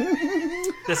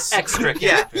this extra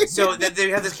yeah, character. so that they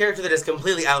have this character that is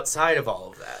completely outside of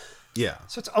all of that. Yeah.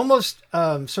 So it's almost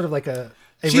sort of like a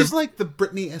She's like the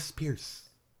Britney S. Pierce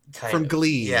Kind from of.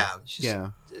 Glee. Yeah.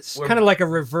 Yeah. it's kind of like a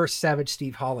reverse Savage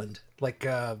Steve Holland, like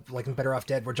in Better Off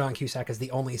Dead, where John Cusack is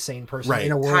the only sane person Right.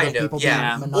 in a world Kind of of, people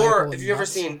yeah. being maniacal Or and if you've ever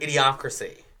nuts. seen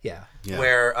Idiocracy, Yeah. Yeah.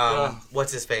 where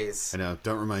what's his face? I know.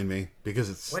 Don't remind me because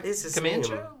it's What is his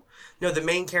Comanche? name? No, the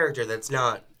main character that's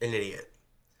not an idiot.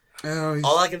 Oh,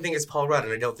 All I can think is Paul Rudd,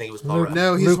 and I don't think it was Paul Rudd.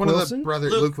 no, he's Luke one of Wilson? the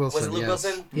brothers. Luke Wilson. Was it Luke yes.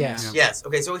 Wilson? Yeah. Yes.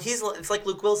 Okay, so it's like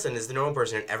Luke Wilson is the normal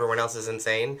person, and everyone else is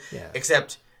insane. Yeah.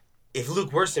 Except if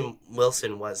Luke Wilson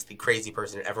was the crazy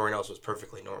person, and everyone else was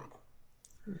perfectly normal.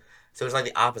 So it's like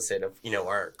the opposite of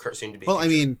our soon to be. Well, I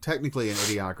mean, technically in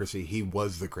Idiocracy, he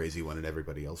was the crazy one, and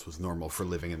everybody else was normal for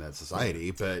living in that society.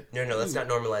 But no, let's not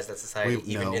normalize that society,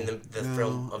 even in the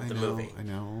film of the movie. I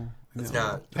know. It's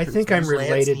not. I think I'm Plants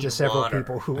related need to several water.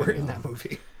 people who were in that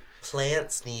movie.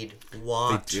 Plants need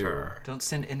water. Don't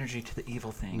send energy to the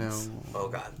evil things. No. Oh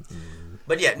God.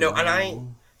 But yeah, no,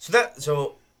 and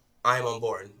so I'm on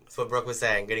board. That's what Brooke was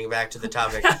saying. Getting back to the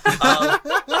topic.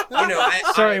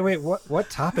 Sorry, wait. What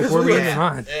topic were we even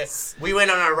on? We went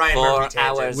on our Ryan 4 Murphy tangent.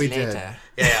 hours We later.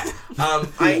 did. Yeah.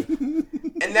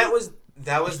 And that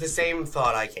was the same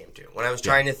thought I came to when I was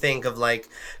trying to think of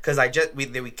because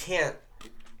we can't.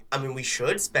 I mean, we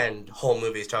should spend whole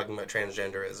movies talking about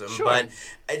transgenderism, but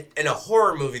in a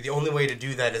horror movie, the only way to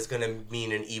do that is going to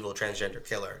mean an evil transgender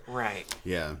killer. Right.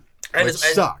 Yeah. And Which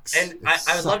sucks. And It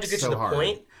I would love to sucks get to so the hard.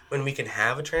 point when we can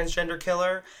have a transgender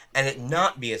killer and it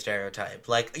not be a stereotype.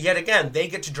 Like, yet again, they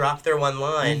get to drop their one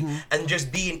line and just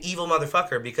be an evil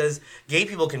motherfucker, because gay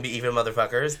people can be evil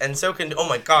motherfuckers, and so can, oh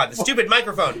my God, the stupid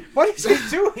microphone. What is he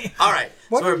doing? All right,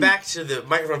 What so are we're you- back to the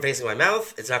microphone facing my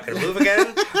mouth. It's not going to move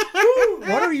again.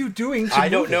 What are you doing? I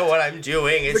don't know what I'm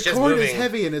doing. It's The just cord moving. is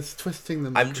heavy and it's twisting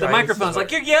them. I'm The trying microphone's so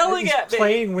like, hard. you're yelling He's at me.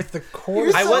 playing with the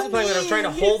cord. I so wasn't playing with it. I was trying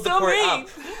to hold the so cord mean. up.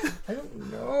 I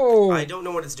don't know. I don't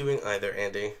know what it's doing either,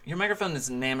 Andy. Your microphone is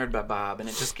enamored by Bob, and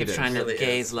it just keeps is. trying to Really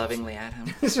gaze is. lovingly at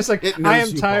him. It's just like, It knows I am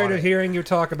you tired bought of it. hearing you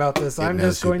talk about this. I'm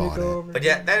knows just you going to bought go it. over. But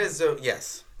yeah, that is so,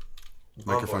 yes.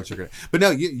 Microphones are great. But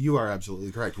no, you are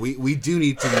absolutely correct. We do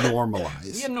need to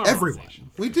normalize Yeah, normalization. everyone.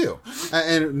 We do.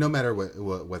 And no matter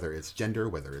whether it's gender,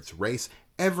 whether it's race,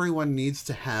 everyone needs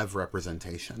to have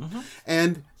representation.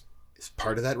 And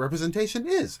part of that representation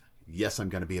is, yes, I'm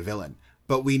going to be a villain.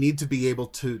 But we need to be able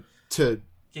to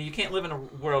Yeah, you can't live in a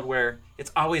world where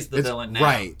it's always the villain now.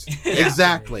 right.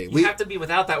 Exactly. You have to be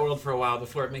without that world for a while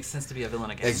before it makes sense to be a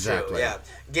villain again. Exactly. Yeah.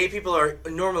 Gay people are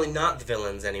normally not the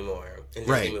villains anymore in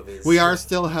Disney Right. movies. We are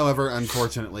still, however,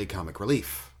 unfortunately, comic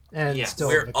relief. And Yeah. still,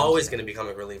 We're victims always of going to be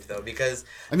comic relief, though, because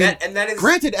I mean, that is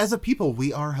granted, as a people,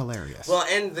 we are hilarious. well.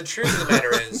 And the truth of the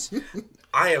matter is,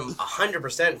 I am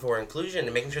 100% for inclusion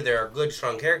and making sure there are good,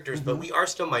 strong characters, but we are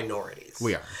still minorities.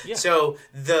 we are. Yeah. So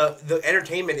the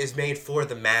entertainment is made for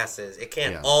the masses. It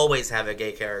can't Yeah. always have a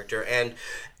gay character, and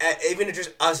even if just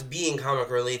us being comic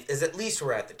relief is at least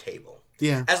we're at the table.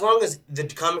 Yeah. As long as the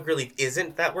comic relief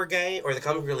isn't that we're gay, or the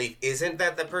comic relief isn't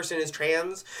that the person is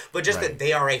trans, but just Right. that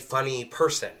they are a funny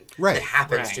person Right. that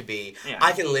happens Right. to be, Yeah.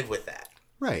 I can live with that.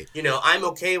 Right. I'm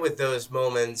okay with those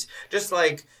moments. Just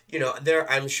like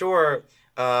I'm sure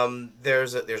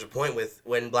there's a point with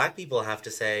when Black people have to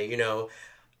say,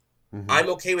 I'm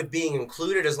okay with being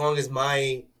included as long as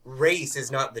my race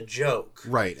is not the joke.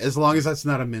 Right. As long as that's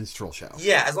not a minstrel show.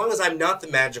 Yeah, as long as I'm not the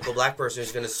magical Black person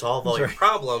who's going to solve all your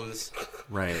problems.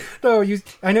 Right. No,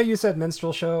 I know you said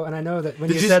minstrel show, and I know that when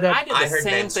Did you you- said that, I did I the heard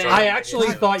same menstrual. thing. I actually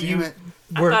God thought damn you it.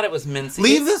 I were. thought it was Mincy.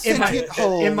 Leave the in my, sentient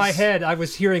holes. in my head, I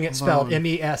was hearing it spelled Alone.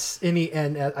 MES.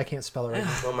 I can't spell it right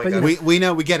now. Oh my But God. We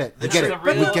know. We get it. We get It's it. a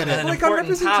real We get and an it. Like on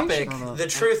important topic. representation. The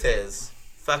truth is,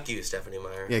 fuck you, Stephanie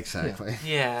Meyer. Exactly.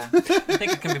 Yeah, I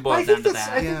think it can be I boiled down think to that's.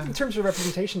 that. I think Yeah. in terms of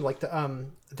representation, like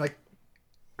like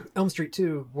Elm Street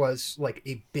 2 was like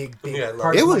a big Yeah, I love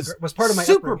part It of was part of my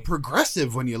super upbringing.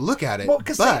 progressive when you look at it. Well,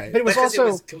 but but it was Because also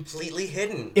it was completely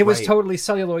hidden. it was Right. totally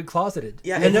celluloid closeted.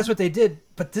 Yeah, and and- that's what they did.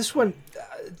 But this one,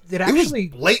 it it was actually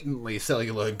blatantly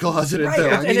celluloid closeted. right, Though.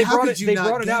 I and mean, they how brought could it. you They not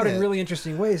brought it get out in really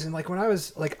interesting ways. And like when I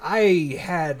was like, I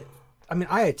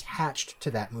attached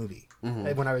to that movie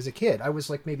when I was a kid. I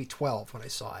was like maybe 12 when I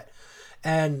saw it,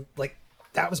 and like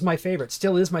that was my favorite.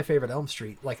 Still is my favorite Elm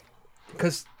Street. Like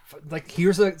because like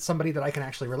here's somebody that I can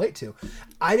actually relate to.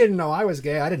 I didn't know I was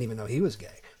gay. I didn't even know he was gay.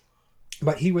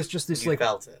 But he was just this You like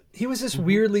felt it. he was this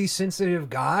weirdly sensitive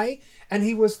guy, and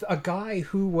he was a guy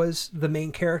who was the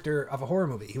main character of a horror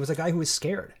movie. He was a guy who was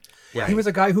scared. Right. He was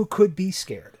a guy who could be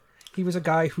scared. He was a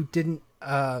guy who didn't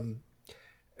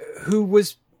who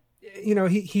was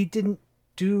he didn't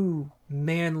do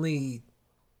manly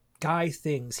guy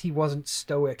things. He wasn't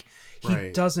stoic. He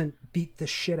Right. doesn't beat the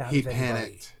shit out He of anybody.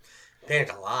 panicked.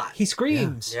 Panicked a lot. He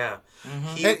screams. Yeah.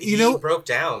 And, He broke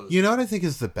down. You know what I think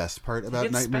is the best part about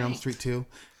gets Nightmare on Elm spanked. Street 2?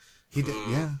 He did.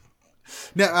 Yeah.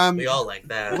 No. We all like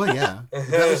that. Well, yeah.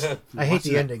 That was, I hate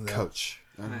the that ending though. Coach.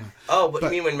 Oh, but you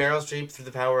mean when Meryl Streep, through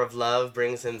the power of love,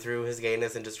 brings him through his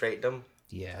gayness into straightdom?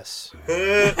 Yes.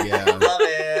 Yeah. Love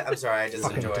it. I'm sorry, I just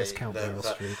Fucking enjoy discount Meryl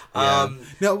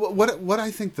Streep. No, what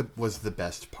I think was the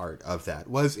best part of that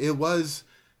was it was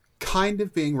kind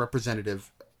of being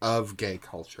representative of gay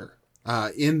culture,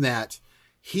 in that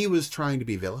he was trying to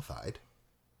be vilified,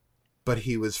 but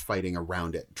he was fighting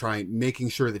around it, making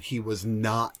sure that he was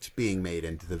not being made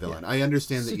into the villain. I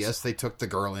understand that, yes, they took the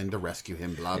girl in to rescue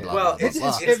him, blah, blah, Well, blah, it's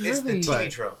blah. the really- TV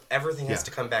trope. Everything has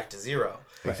to come back to zero.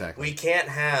 Exactly. We can't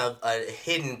have a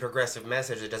hidden progressive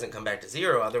message that doesn't come back to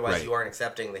zero. Otherwise, Right. you aren't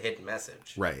accepting the hidden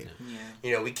message. Right.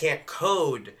 You know, we can't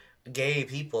code gay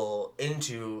people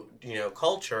into,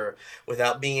 culture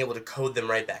without being able to code them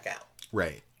right back out.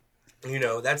 Right. You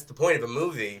know, that's the point of a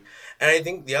movie. And I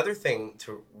think the other thing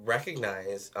to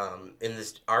recognize in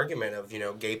this argument of,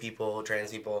 gay people,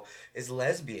 trans people, is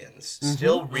lesbians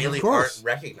still really Of course. aren't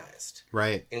recognized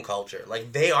Right. in culture.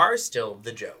 Like, they are still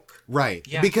the joke. Right.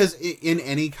 Yeah. Because in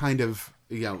any kind of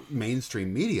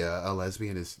mainstream media, a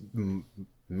lesbian is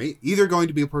either going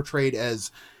to be portrayed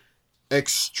as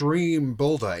extreme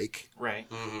bull dyke Right.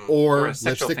 or a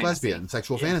sexual lipstick fantasy. lesbian,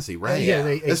 sexual fantasy, right? Yeah,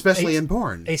 Especially in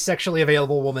porn. A sexually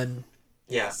available woman.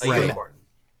 Yeah, a Right. unicorn.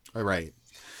 Right.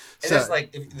 And So- that's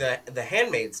like the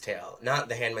Handmaid's Tale, not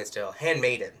the Handmaid's Tale,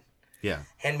 Handmaiden. Yeah.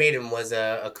 Handmaiden was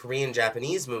a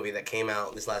Korean-Japanese movie that came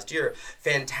out this last year.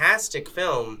 Fantastic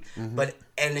film,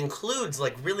 and includes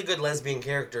like really good lesbian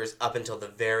characters up until the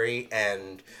very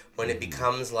end, when it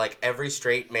becomes like every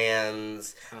straight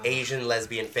man's Asian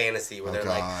lesbian fantasy, where they're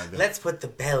God. like, "Let's put the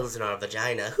bells in our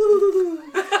vagina."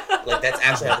 Like, that's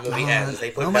actually how the movie ends.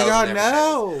 They put Oh my bells God, in their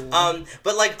vaginas. no!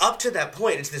 But like up to that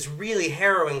point, it's this really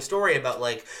harrowing story about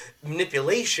like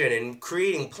manipulation and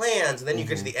creating plans, and then you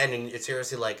get to the end, and it's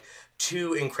seriously like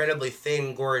two incredibly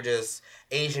thin, gorgeous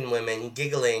Asian women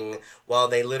giggling while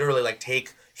they literally like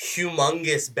take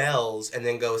humongous bells and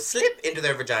then go slip into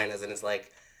their vaginas, and it's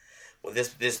like, well,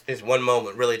 this one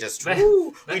moment really just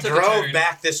woo, we took a drove turn.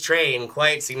 back this train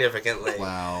quite significantly.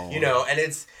 Wow. And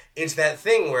it's that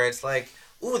thing where it's like,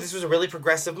 ooh, this was a really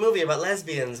progressive movie about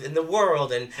lesbians in the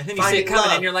world, and And then you see it coming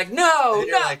love. and you're like, no, And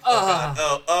you're no. like,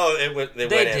 oh, God. It went in. They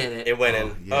did it. It went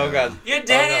in. yeah. Oh, God. You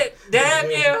did it.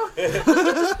 Damn you.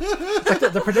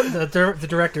 The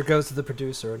director goes to the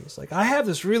producer and he's like, I have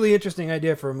this really interesting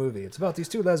idea for a movie. It's about these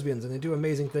two lesbians and they do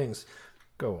amazing things.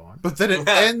 Go on. But then it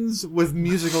ends with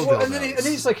musical Well, dildos. and then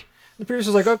he's like, the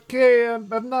producer's like, okay,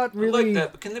 I'm not really. Like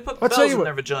that, but can they put I'll tell bells you in what-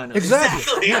 their vagina?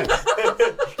 Exactly.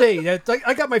 Hey,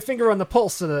 I got my finger on the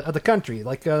pulse of the country.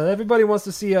 Like, everybody wants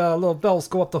to see little bells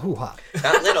go up the hoo-ha.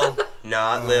 Not little.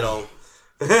 Not little.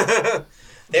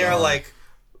 They are like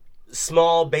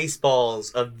small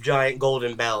baseballs of giant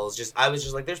golden bells. I was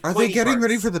just like, there's Are they pointy getting parts.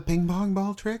 ready for the ping pong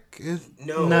ball trick?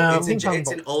 No, it's, ping pong it's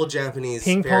an ball. old Japanese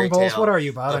Ping fairy pong balls? tale What are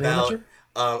you, Bob, an amateur?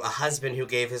 a husband who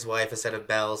gave his wife a set of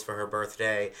bells for her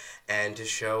birthday, and to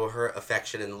show her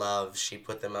affection and love, she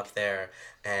put them up there,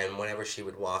 and whenever she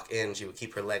would walk in, she would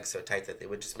keep her legs so tight that they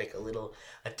would just make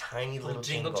a tiny little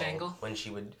jingle jangle? when she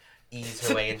would ease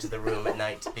her way into the room at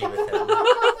night to be with him.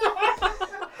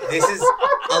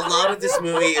 A lot of this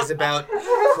movie is about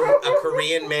a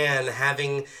Korean man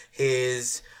having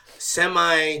his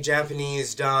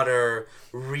semi-Japanese daughter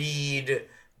read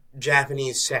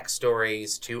Japanese sex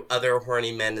stories to other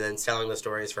horny men and then selling the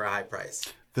stories for a high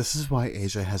price. This is why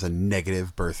Asia has a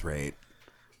negative birth rate.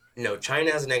 No,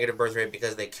 China has a negative birth rate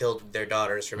because they killed their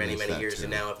daughters for many, Yes, many that years too.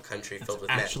 and now have a country filled with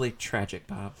Actually tragic,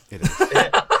 Bob. It is.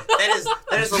 men.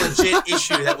 That is a legit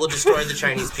issue that will destroy the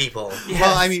Chinese people.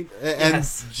 Well, I mean, and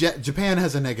Yes. Japan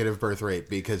has a negative birth rate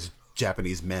because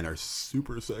Japanese men are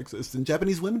super sexist and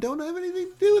Japanese women don't have anything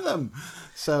to do with them.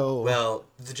 So, Well,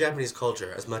 the Japanese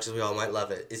culture, as much as we all might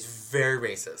love it, is very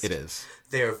racist. it is.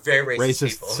 They are very racist, Racist,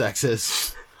 people.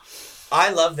 sexist.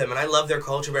 I love them and I love their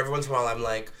culture, but every once in a while I'm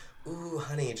like, ooh,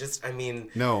 honey,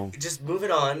 No. just move it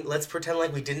on. Let's pretend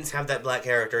like we didn't have that black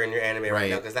character in your anime right Right.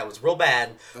 now, because that was real bad.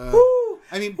 Woo!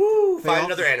 I mean, Woo! they Find al-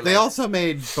 another anime. They also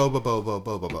made Boba Boba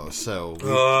Boba Bo, so...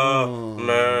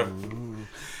 Meh.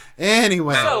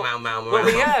 Anyway. So, Meow, meow, meow, what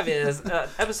we meow. have is an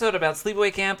episode about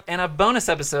Sleepaway Camp and a bonus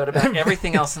episode about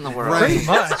everything else in the world. Right. Pretty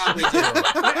much. That's how we do.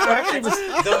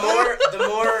 The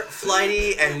more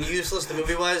flighty and useless the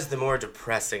movie was, the more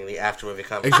depressing the after movie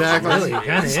conversation Exactly. was. Really,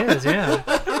 kind of is, yeah.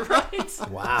 Right.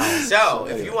 Wow. So,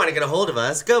 if you want to get a hold of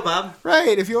us, go, Bob.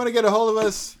 Right, if you want to get a hold of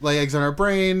us, lay eggs on our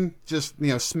brain, just,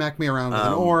 smack me around with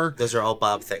an oar. Those are all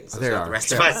Bob things. Those They are not are. the rest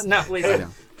They of are. us. No, please, know.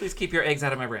 please keep your eggs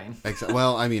out of my brain.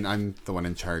 Well, I mean, I'm the one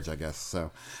in charge, I guess.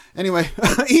 So, anyway,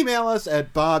 email us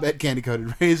at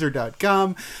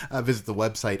bob@candycoatedrazor.com. Visit the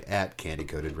website at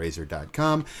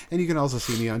candycoatedrazor.com. And you can also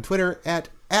see me on Twitter at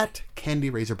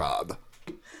CandyRazorBob.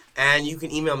 And you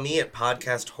can email me at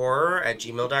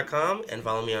podcasthorror@gmail.com and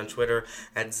follow me on Twitter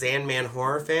at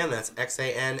ZanmanHorrorFan. That's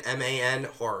XANMAN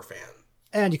HorrorFan.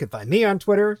 And you can find me on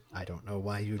Twitter. I don't know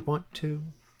why you'd want to.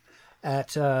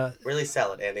 At Really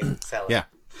sell it, Andy. Sell it. Yeah.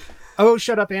 Oh,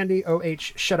 shut up, Andy.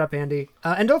 OH, shut up, Andy.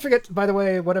 And don't forget, by the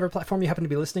way, whatever platform you happen to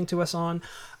be listening to us on,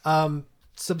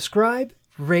 subscribe,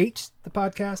 rate the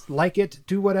podcast, like it,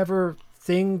 do whatever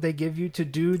thing they give you to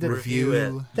do. That Review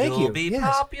it. Thank You'll you. be Yes.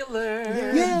 popular.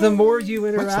 Yeah, the more you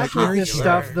like interact with this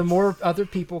popular. stuff, the more other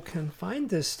people can find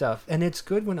this stuff. And it's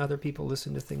good when other people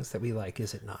listen to things that we like,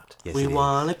 is it not? Yes, We it is.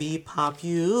 want to be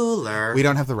popular. We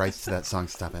don't have the rights to that song.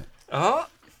 Stop it. Oh,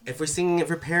 If we're singing it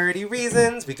for parody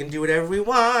reasons, we can do whatever we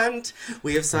want.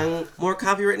 We have sung more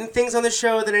copywritten things on the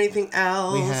show than anything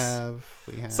else.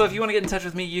 We have. so if you want to get in touch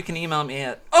with me, you can email me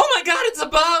at, oh my god, it's a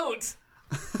boat!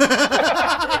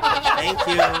 Thank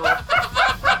you.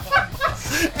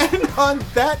 And on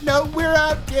that note, we're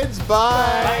out, kids.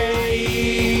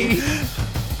 Bye.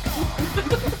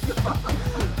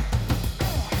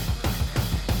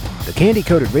 The Candy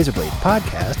Coated Razor Blade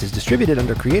podcast is distributed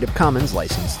under Creative Commons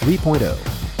License 3.0.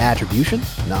 Attribution,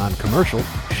 non-commercial,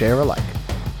 share alike.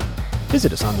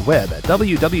 Visit us on the web at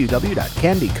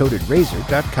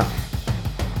www.candycoatedrazor.com.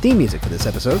 Theme music for this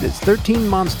episode is 13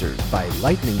 Monsters by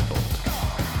Lightning Bolt.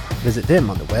 Visit them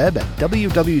on the web at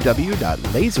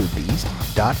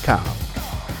www.laserbeast.com.